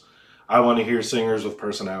singers. I want to hear singers with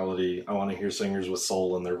personality. I want to hear singers with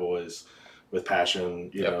soul in their voice, with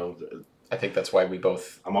passion, you know. I think that's why we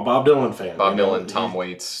both... I'm a Bob Dylan fan. Bob Dylan, Tom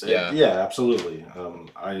Waits, yeah. Yeah, absolutely.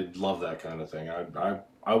 I love that kind of thing.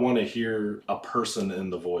 I want to hear a person in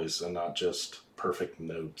the voice and not just perfect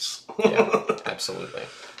notes. Yeah, absolutely.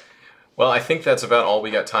 Well, I think that's about all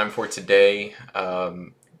we got time for today.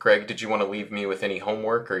 Greg, did you want to leave me with any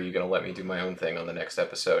homework, or are you going to let me do my own thing on the next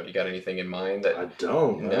episode? You got anything in mind? I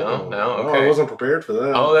don't. No? Okay. I wasn't prepared for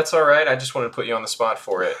that. Oh, that's all right. I just wanted to put you on the spot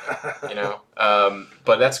for it,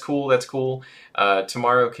 But that's cool.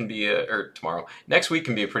 Tomorrow can be next week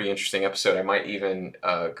can be a pretty interesting episode. I might even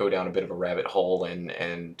go down a bit of a rabbit hole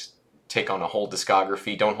and take on a whole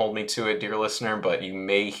discography. Don't hold me to it, dear listener, but you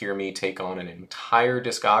may hear me take on an entire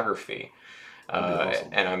discography. Awesome.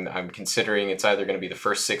 And I'm considering it's either going to be the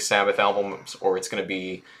first 6 Sabbath albums, or it's going to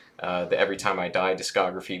be the Every Time I Die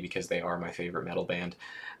discography because they are my favorite metal band.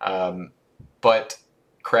 But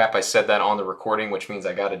crap, I said that on the recording, which means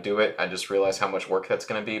I got to do it. I just realized how much work that's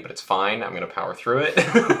going to be, but it's fine. I'm going to power through it.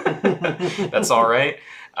 That's all right.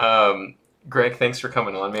 Greg, thanks for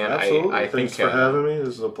coming on, man. Absolutely. I Thanks think for having me.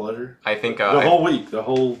 This is a pleasure. I think the whole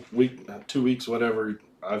week, 2 weeks, whatever.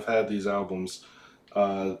 I've had these albums.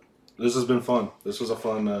 This has been fun. This was a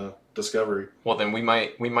fun discovery. Well, then we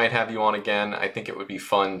might have you on again. I think it would be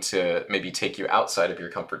fun to maybe take you outside of your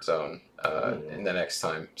comfort zone in the next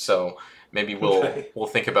time. So maybe we'll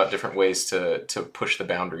think about different ways to push the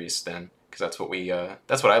boundaries then, because that's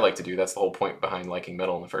what I like to do. That's the whole point behind liking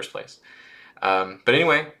metal in the first place. But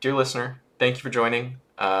anyway, dear listener, thank you for joining.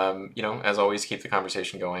 As always, keep the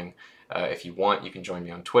conversation going. If you want, you can join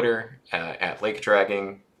me on Twitter at Lake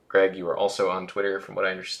Dragging. Greg, you are also on Twitter, from what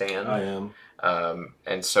I understand. I am.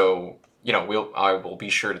 And so, I will be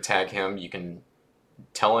sure to tag him. You can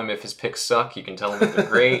tell him if his picks suck. You can tell him if they're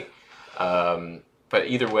great. But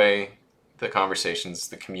either way, the conversations,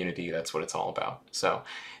 the community, that's what it's all about. So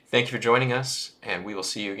thank you for joining us, and we will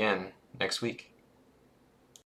see you again next week.